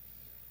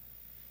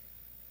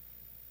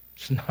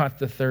 It's not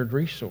the third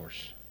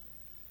resource.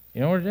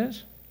 You know what it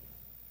is?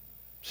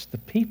 It's the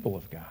people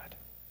of God.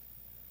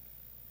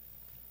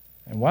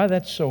 And why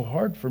that's so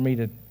hard for me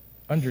to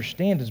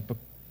understand is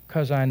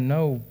because I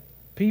know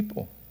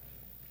people.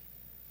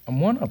 I'm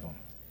one of them.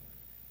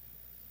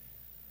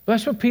 But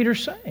that's what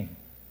Peter's saying.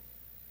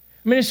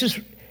 I mean,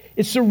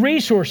 it's a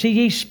resource.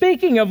 He's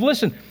speaking of,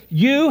 listen,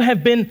 you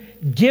have been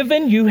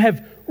given, you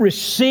have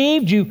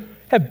received, you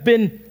have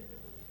been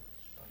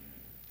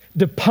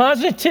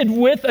deposited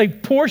with a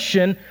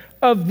portion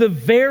of the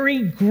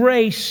very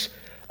grace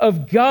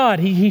of God.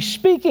 He's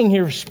speaking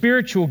here of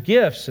spiritual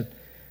gifts. A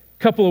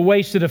couple of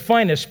ways to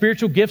define it.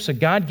 Spiritual gifts, a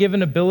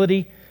God-given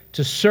ability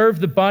to serve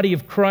the body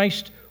of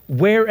Christ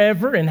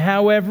wherever and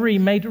however He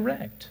may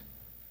direct.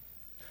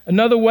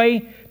 Another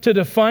way to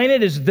define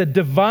it is the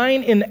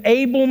divine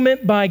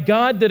enablement by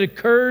God that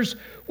occurs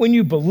when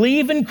you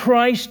believe in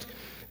Christ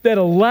that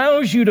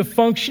allows you to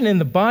function in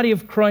the body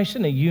of Christ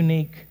in a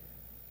unique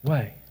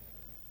way.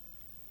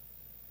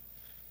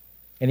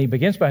 And he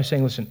begins by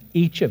saying, listen,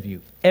 each of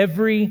you,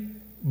 every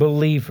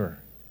believer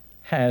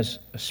has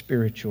a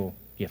spiritual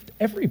gift.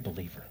 Every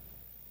believer.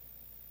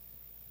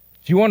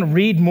 If you want to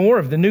read more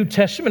of the New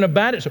Testament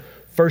about it, so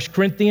 1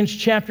 Corinthians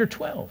chapter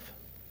 12,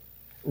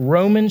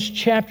 Romans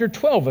chapter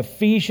 12,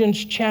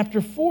 Ephesians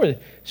chapter 4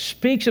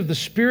 speaks of the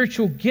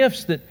spiritual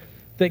gifts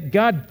that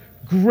God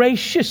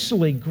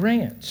graciously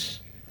grants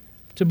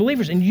to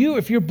believers. And you,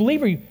 if you're a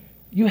believer,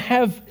 you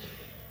have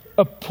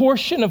a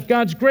portion of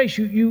God's grace.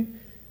 You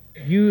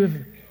have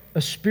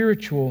a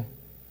spiritual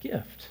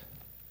gift.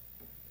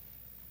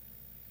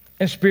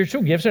 And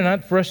spiritual gifts are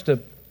not for us to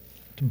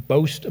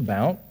boast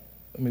about.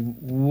 I mean,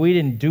 we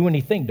didn't do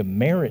anything to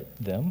merit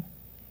them.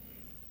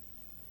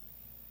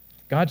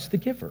 God's the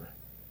giver.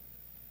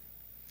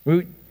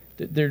 We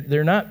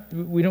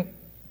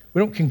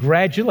don't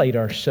congratulate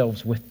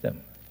ourselves with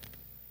them.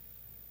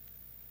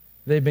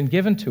 They've been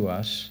given to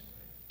us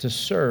to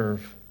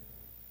serve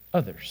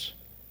others.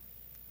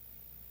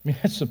 I mean,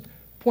 that's the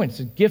point. It's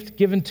a gift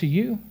given to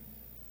you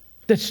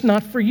that's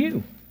not for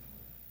you.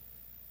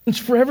 It's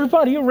for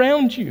everybody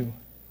around you.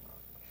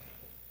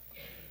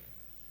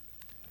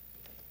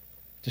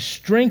 To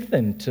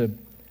strengthen, to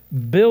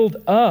build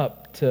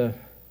up, to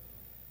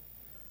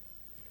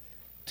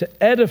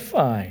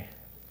edify.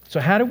 So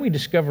how do we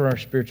discover our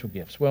spiritual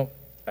gifts? Well,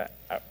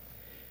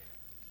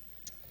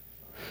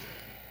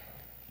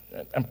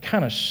 I'm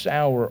kind of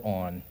sour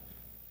on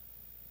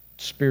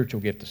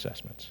spiritual gift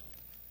assessments.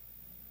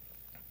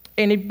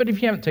 But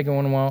if you haven't taken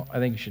one in a while, I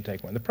think you should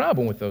take one. The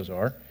problem with those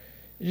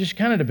it just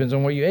kind of depends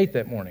on what you ate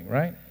that morning,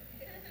 right?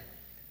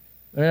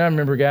 I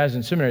remember guys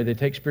in seminary, they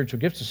take spiritual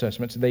gift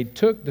assessments. They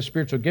took the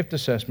spiritual gift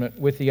assessment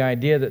with the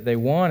idea that they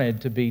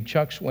wanted to be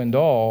Chuck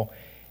Swindoll,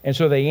 and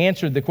so they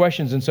answered the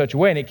questions in such a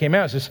way, and it came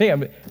out and says, hey,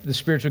 I'm the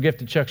spiritual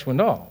gift of Chuck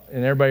Swindoll.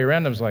 And everybody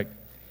around them was like,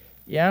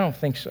 yeah, I don't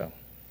think so.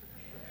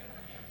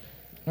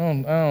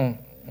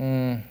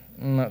 I'm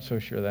not so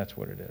sure that's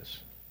what it is.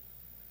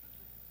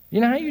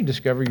 You know how you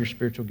discover your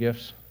spiritual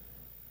gifts?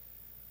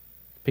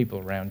 People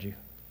around you.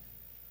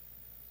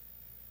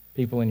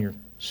 People in your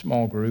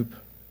small group.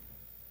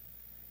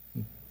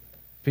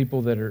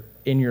 People that are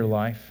in your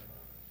life.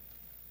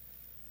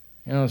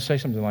 You know, say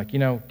something like,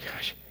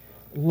 gosh,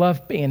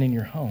 love being in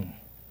your home.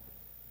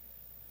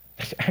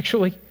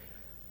 Actually,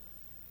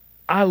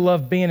 I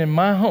love being in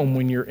my home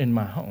when you're in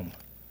my home.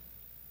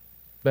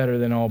 Better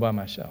than all by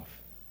myself.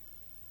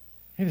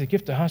 You have the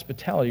gift of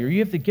hospitality, or you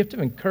have the gift of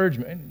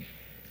encouragement.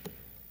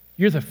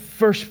 You're the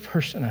first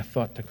person I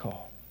thought to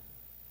call.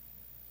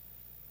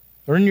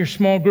 Or in your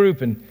small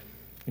group, and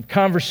And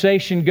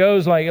conversation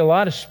goes like a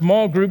lot of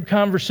small group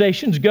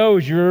conversations go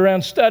as you're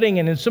around studying,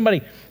 and then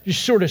somebody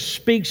just sort of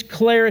speaks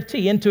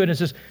clarity into it and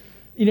says,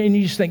 and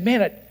you just think,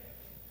 man,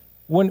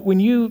 when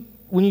you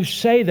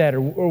say that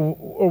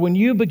or when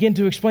you begin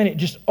to explain it, it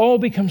just all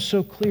becomes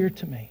so clear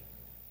to me.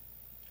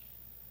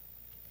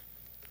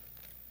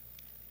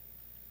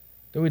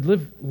 That we'd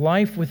live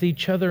life with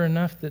each other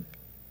enough that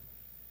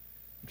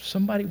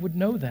somebody would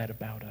know that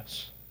about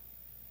us.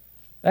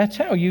 That's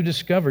how you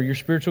discover your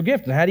spiritual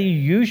gift. And how do you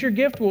use your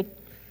gift? Well,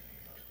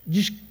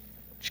 just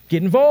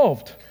get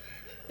involved.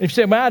 And if you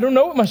say, well, I don't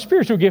know what my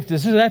spiritual gift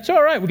is, that's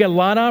all right. We've got a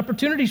lot of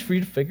opportunities for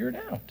you to figure it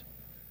out.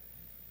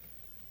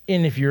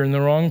 And if you're in the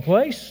wrong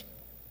place,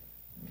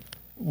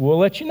 we'll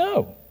let you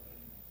know.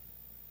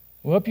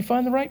 We'll help you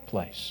find the right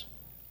place.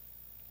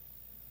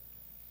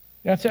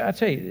 Now, I'll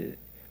tell you,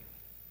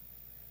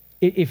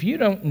 if you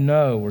don't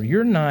know or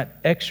you're not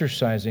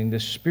exercising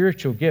this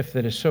spiritual gift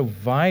that is so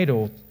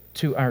vital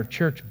to our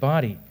church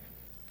body,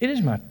 it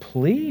is my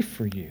plea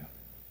for you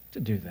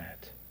to do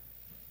that.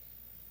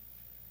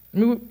 I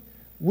mean,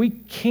 we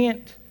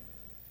can't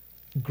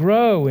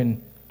grow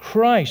in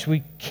Christ.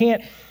 We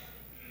can't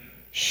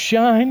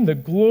shine the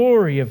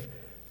glory of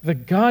the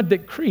God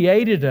that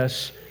created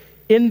us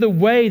in the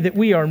way that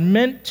we are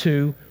meant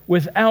to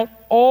without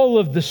all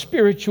of the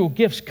spiritual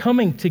gifts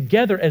coming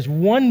together as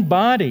one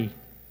body,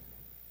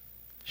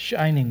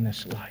 shining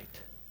this light.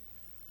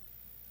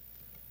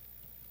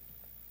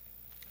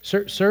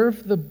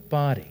 Serve the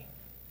body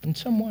in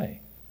some way.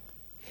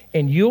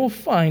 And you'll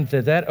find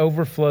that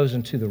overflows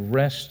into the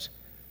rest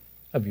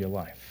of your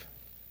life.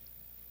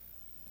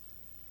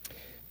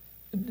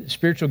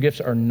 Spiritual gifts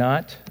are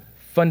not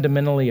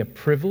fundamentally a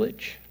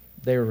privilege.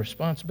 They're a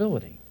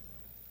responsibility.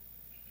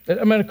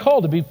 I'm a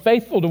call to be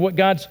faithful to what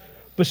God's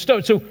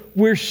bestowed. So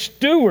we're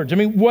stewards. I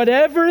mean,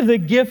 whatever the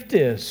gift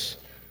is,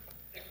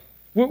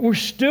 we're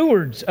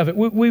stewards of it.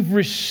 We've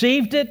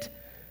received it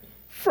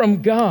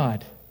from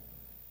God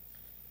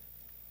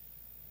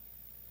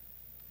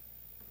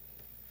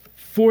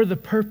for the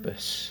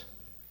purpose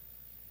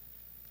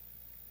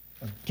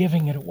of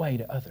giving it away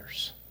to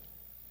others.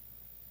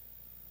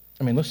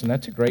 I mean, listen,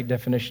 that's a great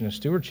definition of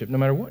stewardship, no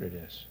matter what it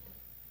is.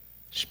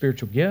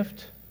 Spiritual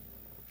gift,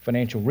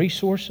 financial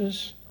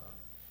resources,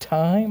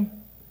 time.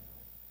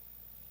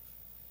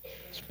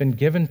 It's been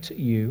given to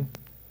you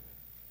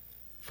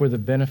for the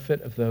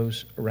benefit of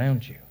those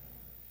around you.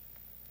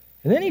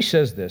 And then he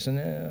says this, and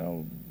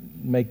I'll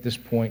make this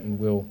point and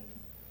we'll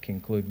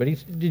conclude. But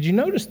did you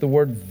notice the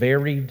word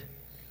varied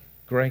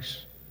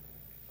grace?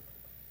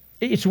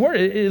 It's a word,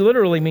 it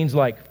literally means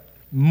like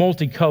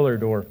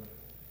multicolored or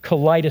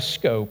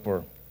kaleidoscope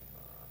or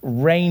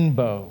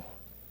rainbow.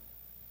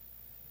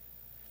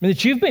 I mean,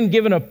 that you've been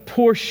given a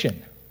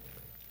portion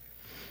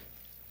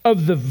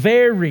of the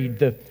varied,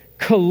 the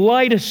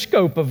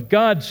kaleidoscope of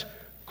God's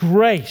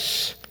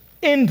grace,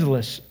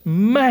 endless,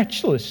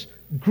 matchless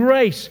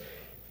grace.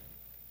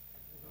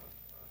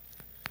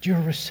 You're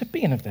a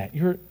recipient of that.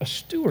 You're a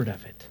steward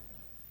of it.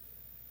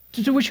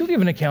 To which you'll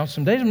give an account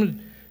some days. I'm going to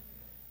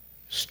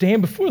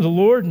stand before the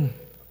Lord and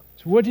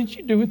say, what did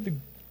you do with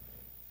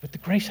the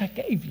grace I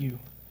gave you?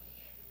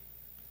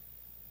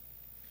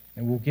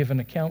 And we'll give an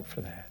account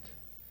for that.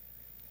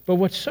 But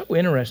what's so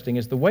interesting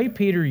is the way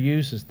Peter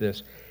uses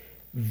this,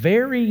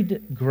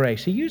 varied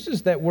grace. He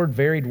uses that word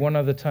varied one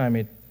other time.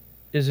 It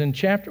is in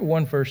chapter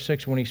 1, verse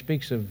 6, when he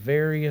speaks of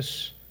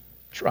various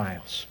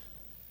trials.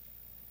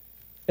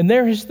 And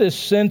there is this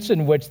sense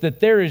in which that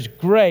there is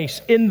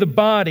grace in the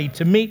body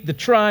to meet the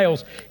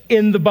trials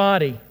in the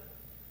body.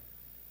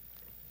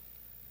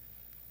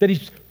 That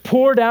he's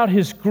poured out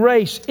his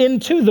grace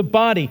into the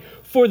body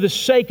for the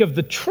sake of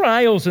the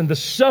trials and the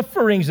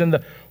sufferings and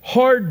the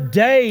hard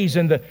days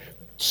and the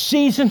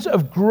seasons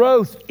of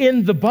growth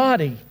in the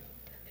body.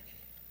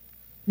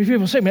 Many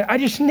people say, man, I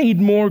just need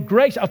more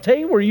grace. I'll tell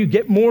you where you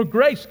get more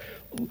grace.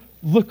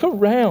 Look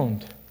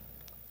around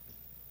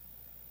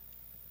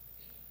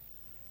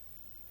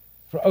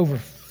for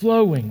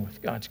overflowing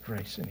with God's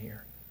grace in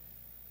here.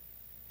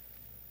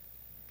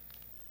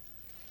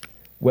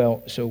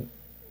 Well, so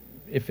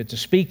if it's a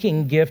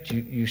speaking gift,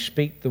 you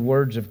speak the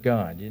words of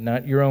God,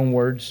 not your own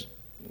words,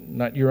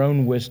 not your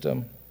own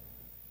wisdom.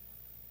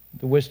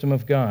 The wisdom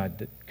of God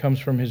that comes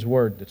from His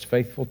Word, that's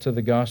faithful to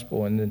the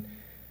gospel. And then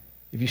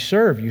if you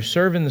serve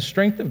in the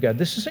strength of God.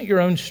 This isn't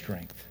your own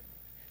strength.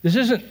 This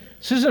isn't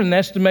an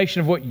estimation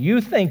of what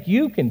you think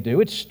you can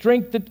do. It's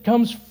strength that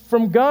comes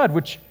from God,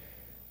 which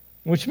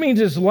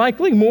means it's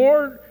likely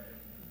more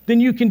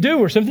than you can do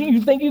or something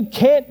you think you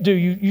can't do.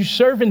 You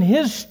serve in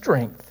His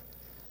strength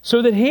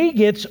so that He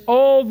gets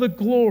all the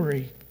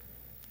glory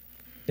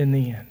in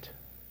the end.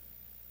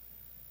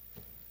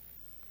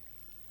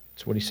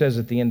 That's what he says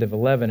at the end of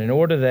 11. In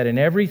order that in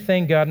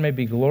everything God may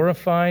be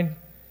glorified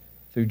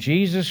through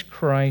Jesus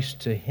Christ,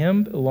 to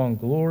Him belong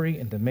glory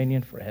and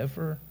dominion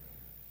forever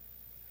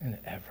and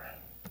ever.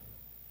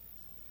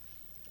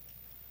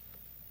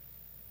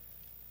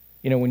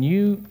 You know, when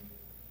you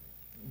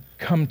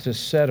come to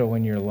settle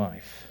in your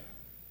life,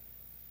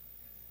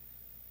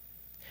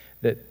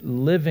 that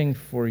living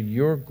for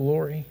your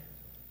glory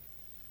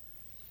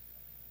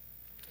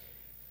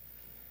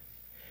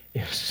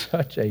is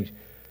such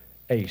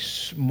a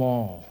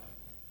small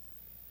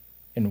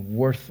and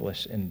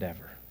worthless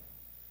endeavor.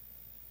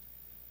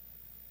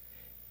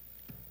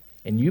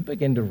 And you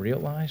begin to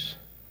realize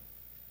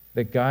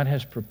that God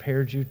has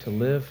prepared you to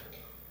live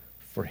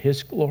for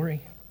His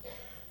glory,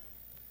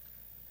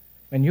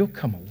 and you'll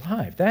come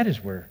alive. That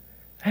is where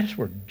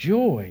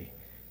joy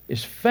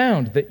is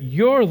found, that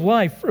your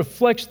life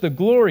reflects the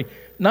glory,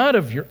 not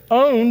of your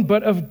own,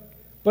 but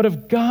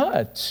of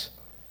God's.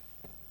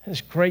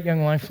 This great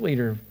young life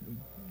leader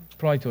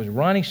probably told you,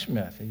 Ronnie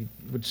Smith, he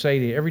would say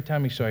to you every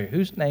time he saw you,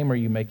 whose name are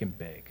you making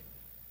big?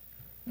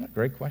 Isn't that a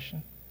great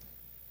question?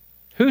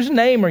 Whose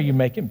name are you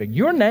making big?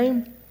 Your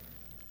name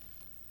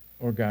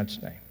or God's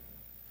name?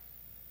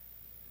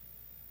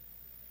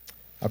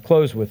 I'll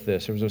close with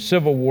this. There was a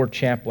Civil War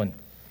chaplain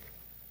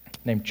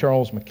named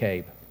Charles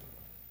McCabe.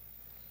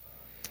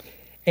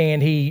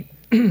 And he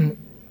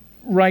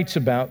writes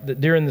about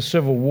that during the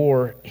Civil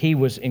War, he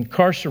was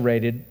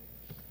incarcerated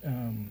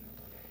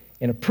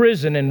in a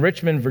prison in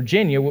Richmond,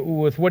 Virginia,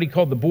 with what he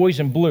called the Boys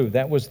in Blue.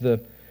 That was the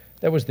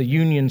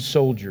Union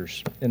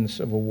soldiers in the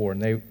Civil War.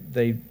 And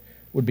they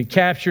would be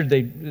captured,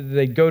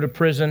 they'd go to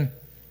prison,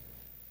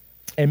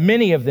 and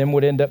many of them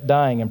would end up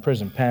dying in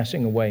prison,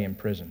 passing away in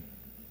prison.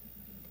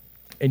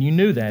 And you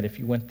knew that if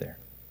you went there.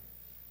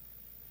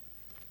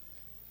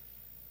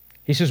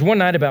 He says, one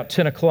night about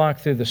 10 o'clock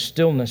through the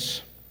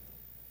stillness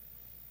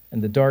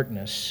and the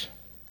darkness,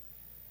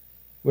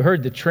 we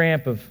heard the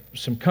tramp of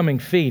some coming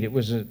feet. It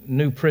was a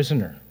new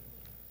prisoner.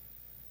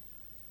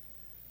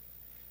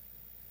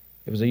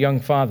 It was a young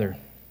father,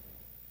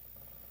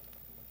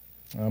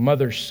 a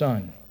mother's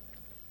son.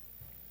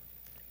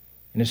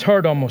 And his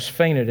heart almost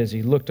fainted as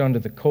he looked onto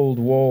the cold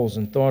walls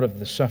and thought of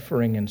the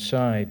suffering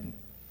inside.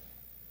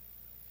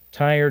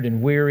 Tired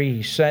and weary,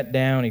 he sat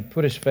down, he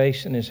put his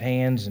face in his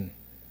hands and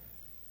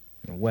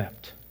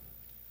wept.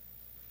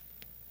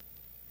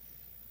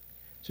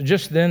 So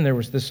just then there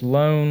was this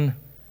lone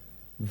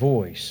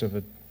voice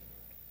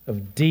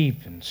of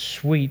deep and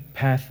sweet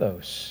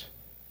pathos.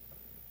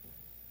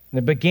 And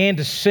it began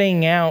to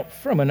sing out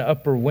from an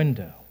upper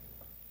window.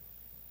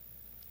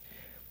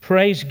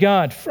 Praise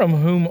God, from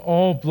whom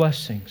all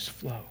blessings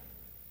flow.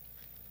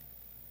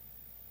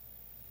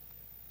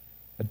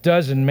 A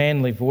dozen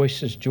manly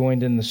voices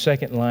joined in the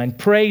second line.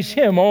 Praise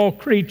Him, all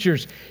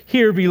creatures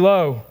here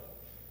below.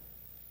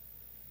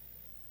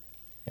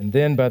 And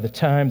then by the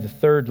time the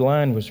third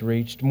line was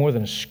reached, more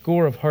than a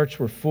score of hearts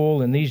were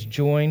full, and these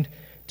joined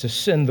to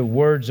send the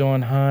words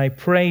on high.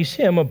 Praise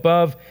Him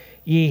above,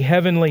 ye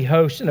heavenly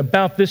hosts. And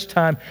about this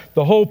time,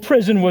 the whole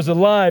prison was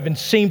alive and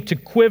seemed to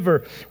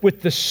quiver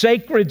with the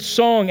sacred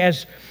song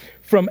as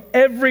from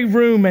every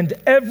room and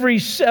every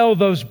cell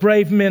those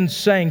brave men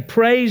sang,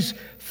 praise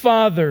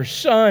Father,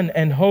 Son,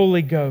 and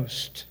Holy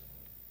Ghost.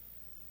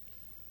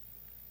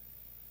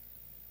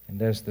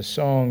 And as the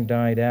song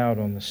died out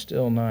on the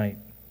still night,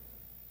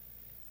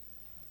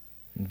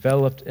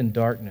 enveloped in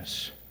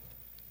darkness,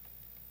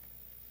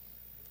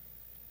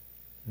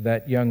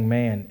 that young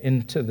man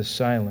into the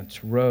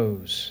silence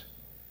rose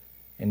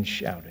and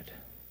shouted.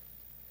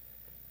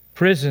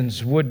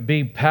 Prisons would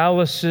be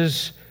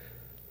palaces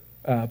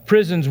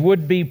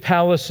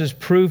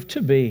proved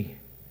to be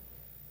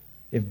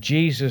if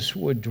Jesus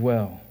would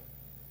dwell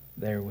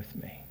there with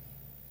me.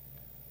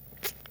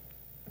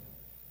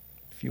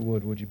 If you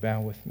would you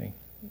bow with me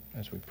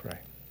as we pray?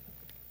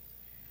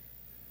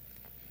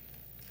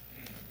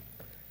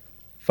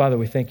 Father,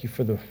 we thank you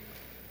for the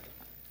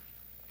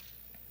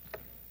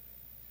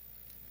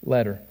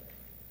letter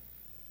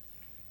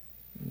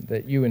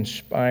that you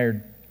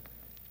inspired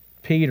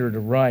Peter to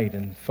write,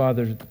 and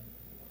Father,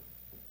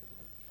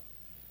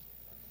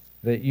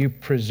 that you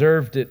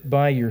preserved it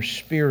by your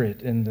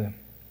Spirit in the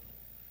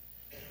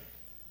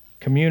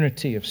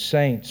community of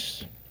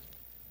saints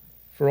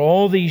for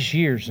all these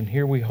years, and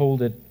here we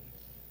hold it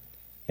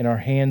in our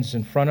hands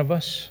in front of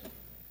us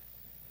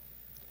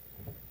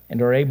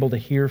and are able to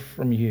hear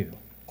from you.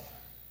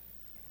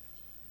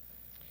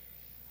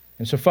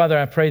 And so, Father,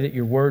 I pray that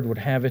your word would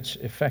have its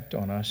effect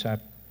on us. I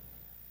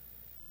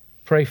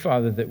pray,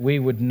 Father, that we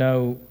would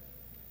know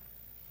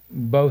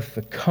both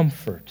the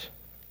comfort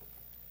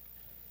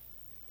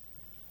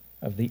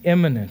of the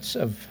imminence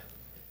of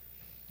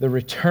the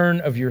return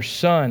of your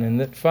Son,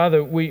 and that,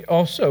 Father, we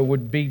also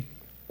would be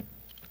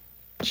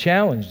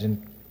challenged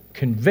and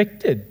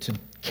convicted to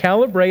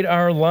calibrate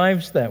our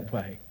lives that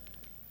way.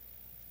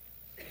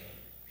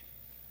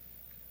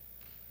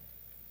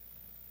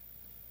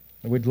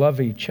 We'd love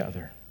each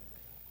other.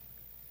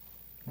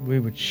 We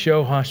would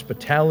show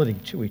hospitality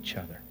to each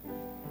other.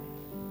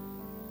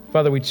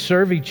 Father, we'd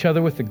serve each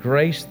other with the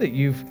grace that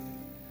you've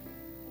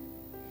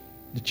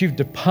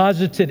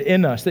deposited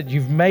in us, that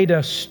you've made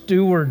us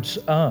stewards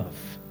of.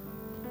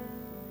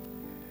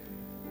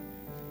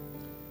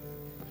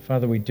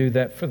 Father, we do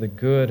that for the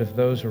good of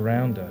those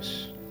around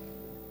us,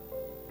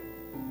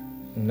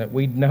 and that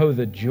we'd know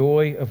the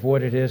joy of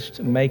what it is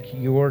to make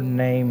your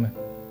name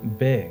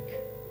big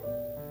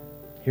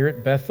here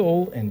at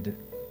Bethel and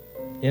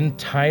in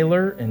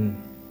Tyler,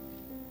 and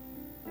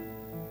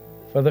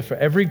Father, for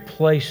every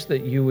place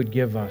that you would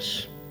give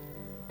us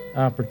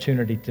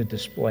opportunity to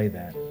display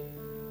that.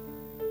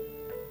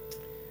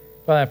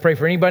 Father, I pray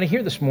for anybody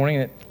here this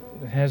morning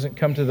that hasn't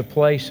come to the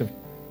place of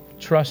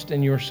trust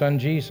in your Son,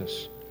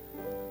 Jesus.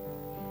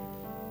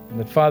 And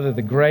that, Father,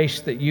 the grace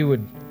that you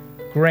would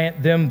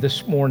grant them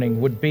this morning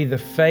would be the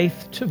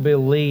faith to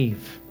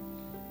believe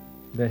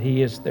that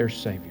He is their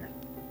Savior.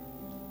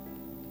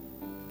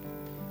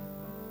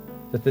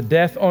 That the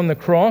death on the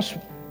cross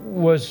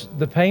was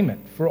the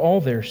payment for all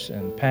their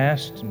sin,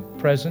 past and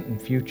present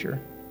and future.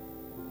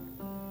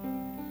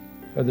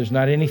 But there's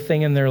not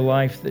anything in their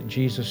life that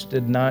Jesus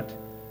did not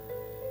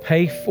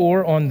pay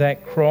for on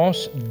that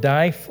cross,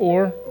 die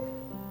for,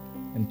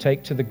 and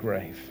take to the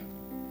grave.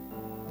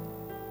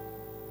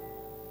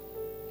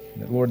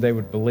 And that, Lord, they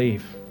would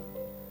believe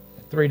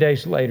that 3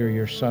 days later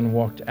your Son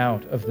walked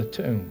out of the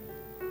tomb,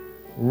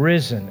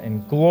 risen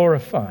and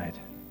glorified.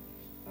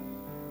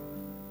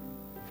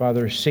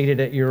 Father is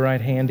seated at your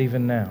right hand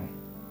even now,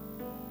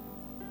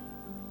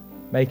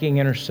 making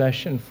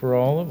intercession for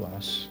all of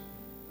us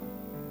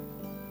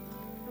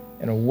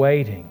and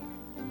awaiting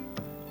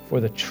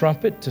for the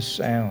trumpet to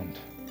sound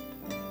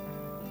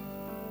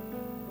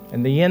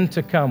and the end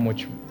to come,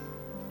 which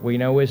we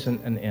know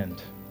isn't an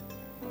end.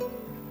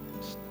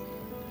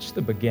 It's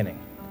the beginning.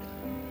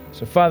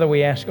 So, Father,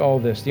 we ask all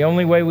this the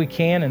only way we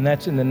can, and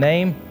that's in the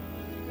name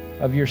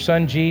of your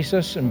Son,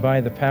 Jesus, and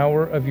by the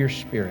power of your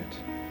Spirit.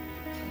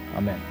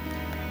 Amen.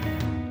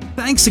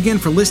 Thanks again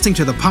for listening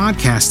to the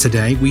podcast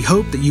today. We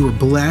hope that you were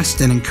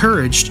blessed and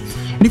encouraged.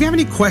 And if you have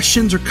any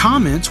questions or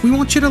comments, we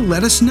want you to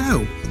let us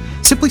know.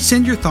 Simply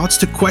send your thoughts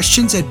to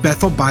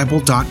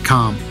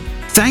questions@bethelbible.com.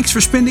 Thanks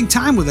for spending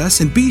time with us,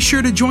 and be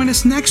sure to join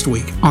us next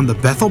week on the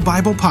Bethel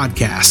Bible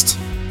Podcast.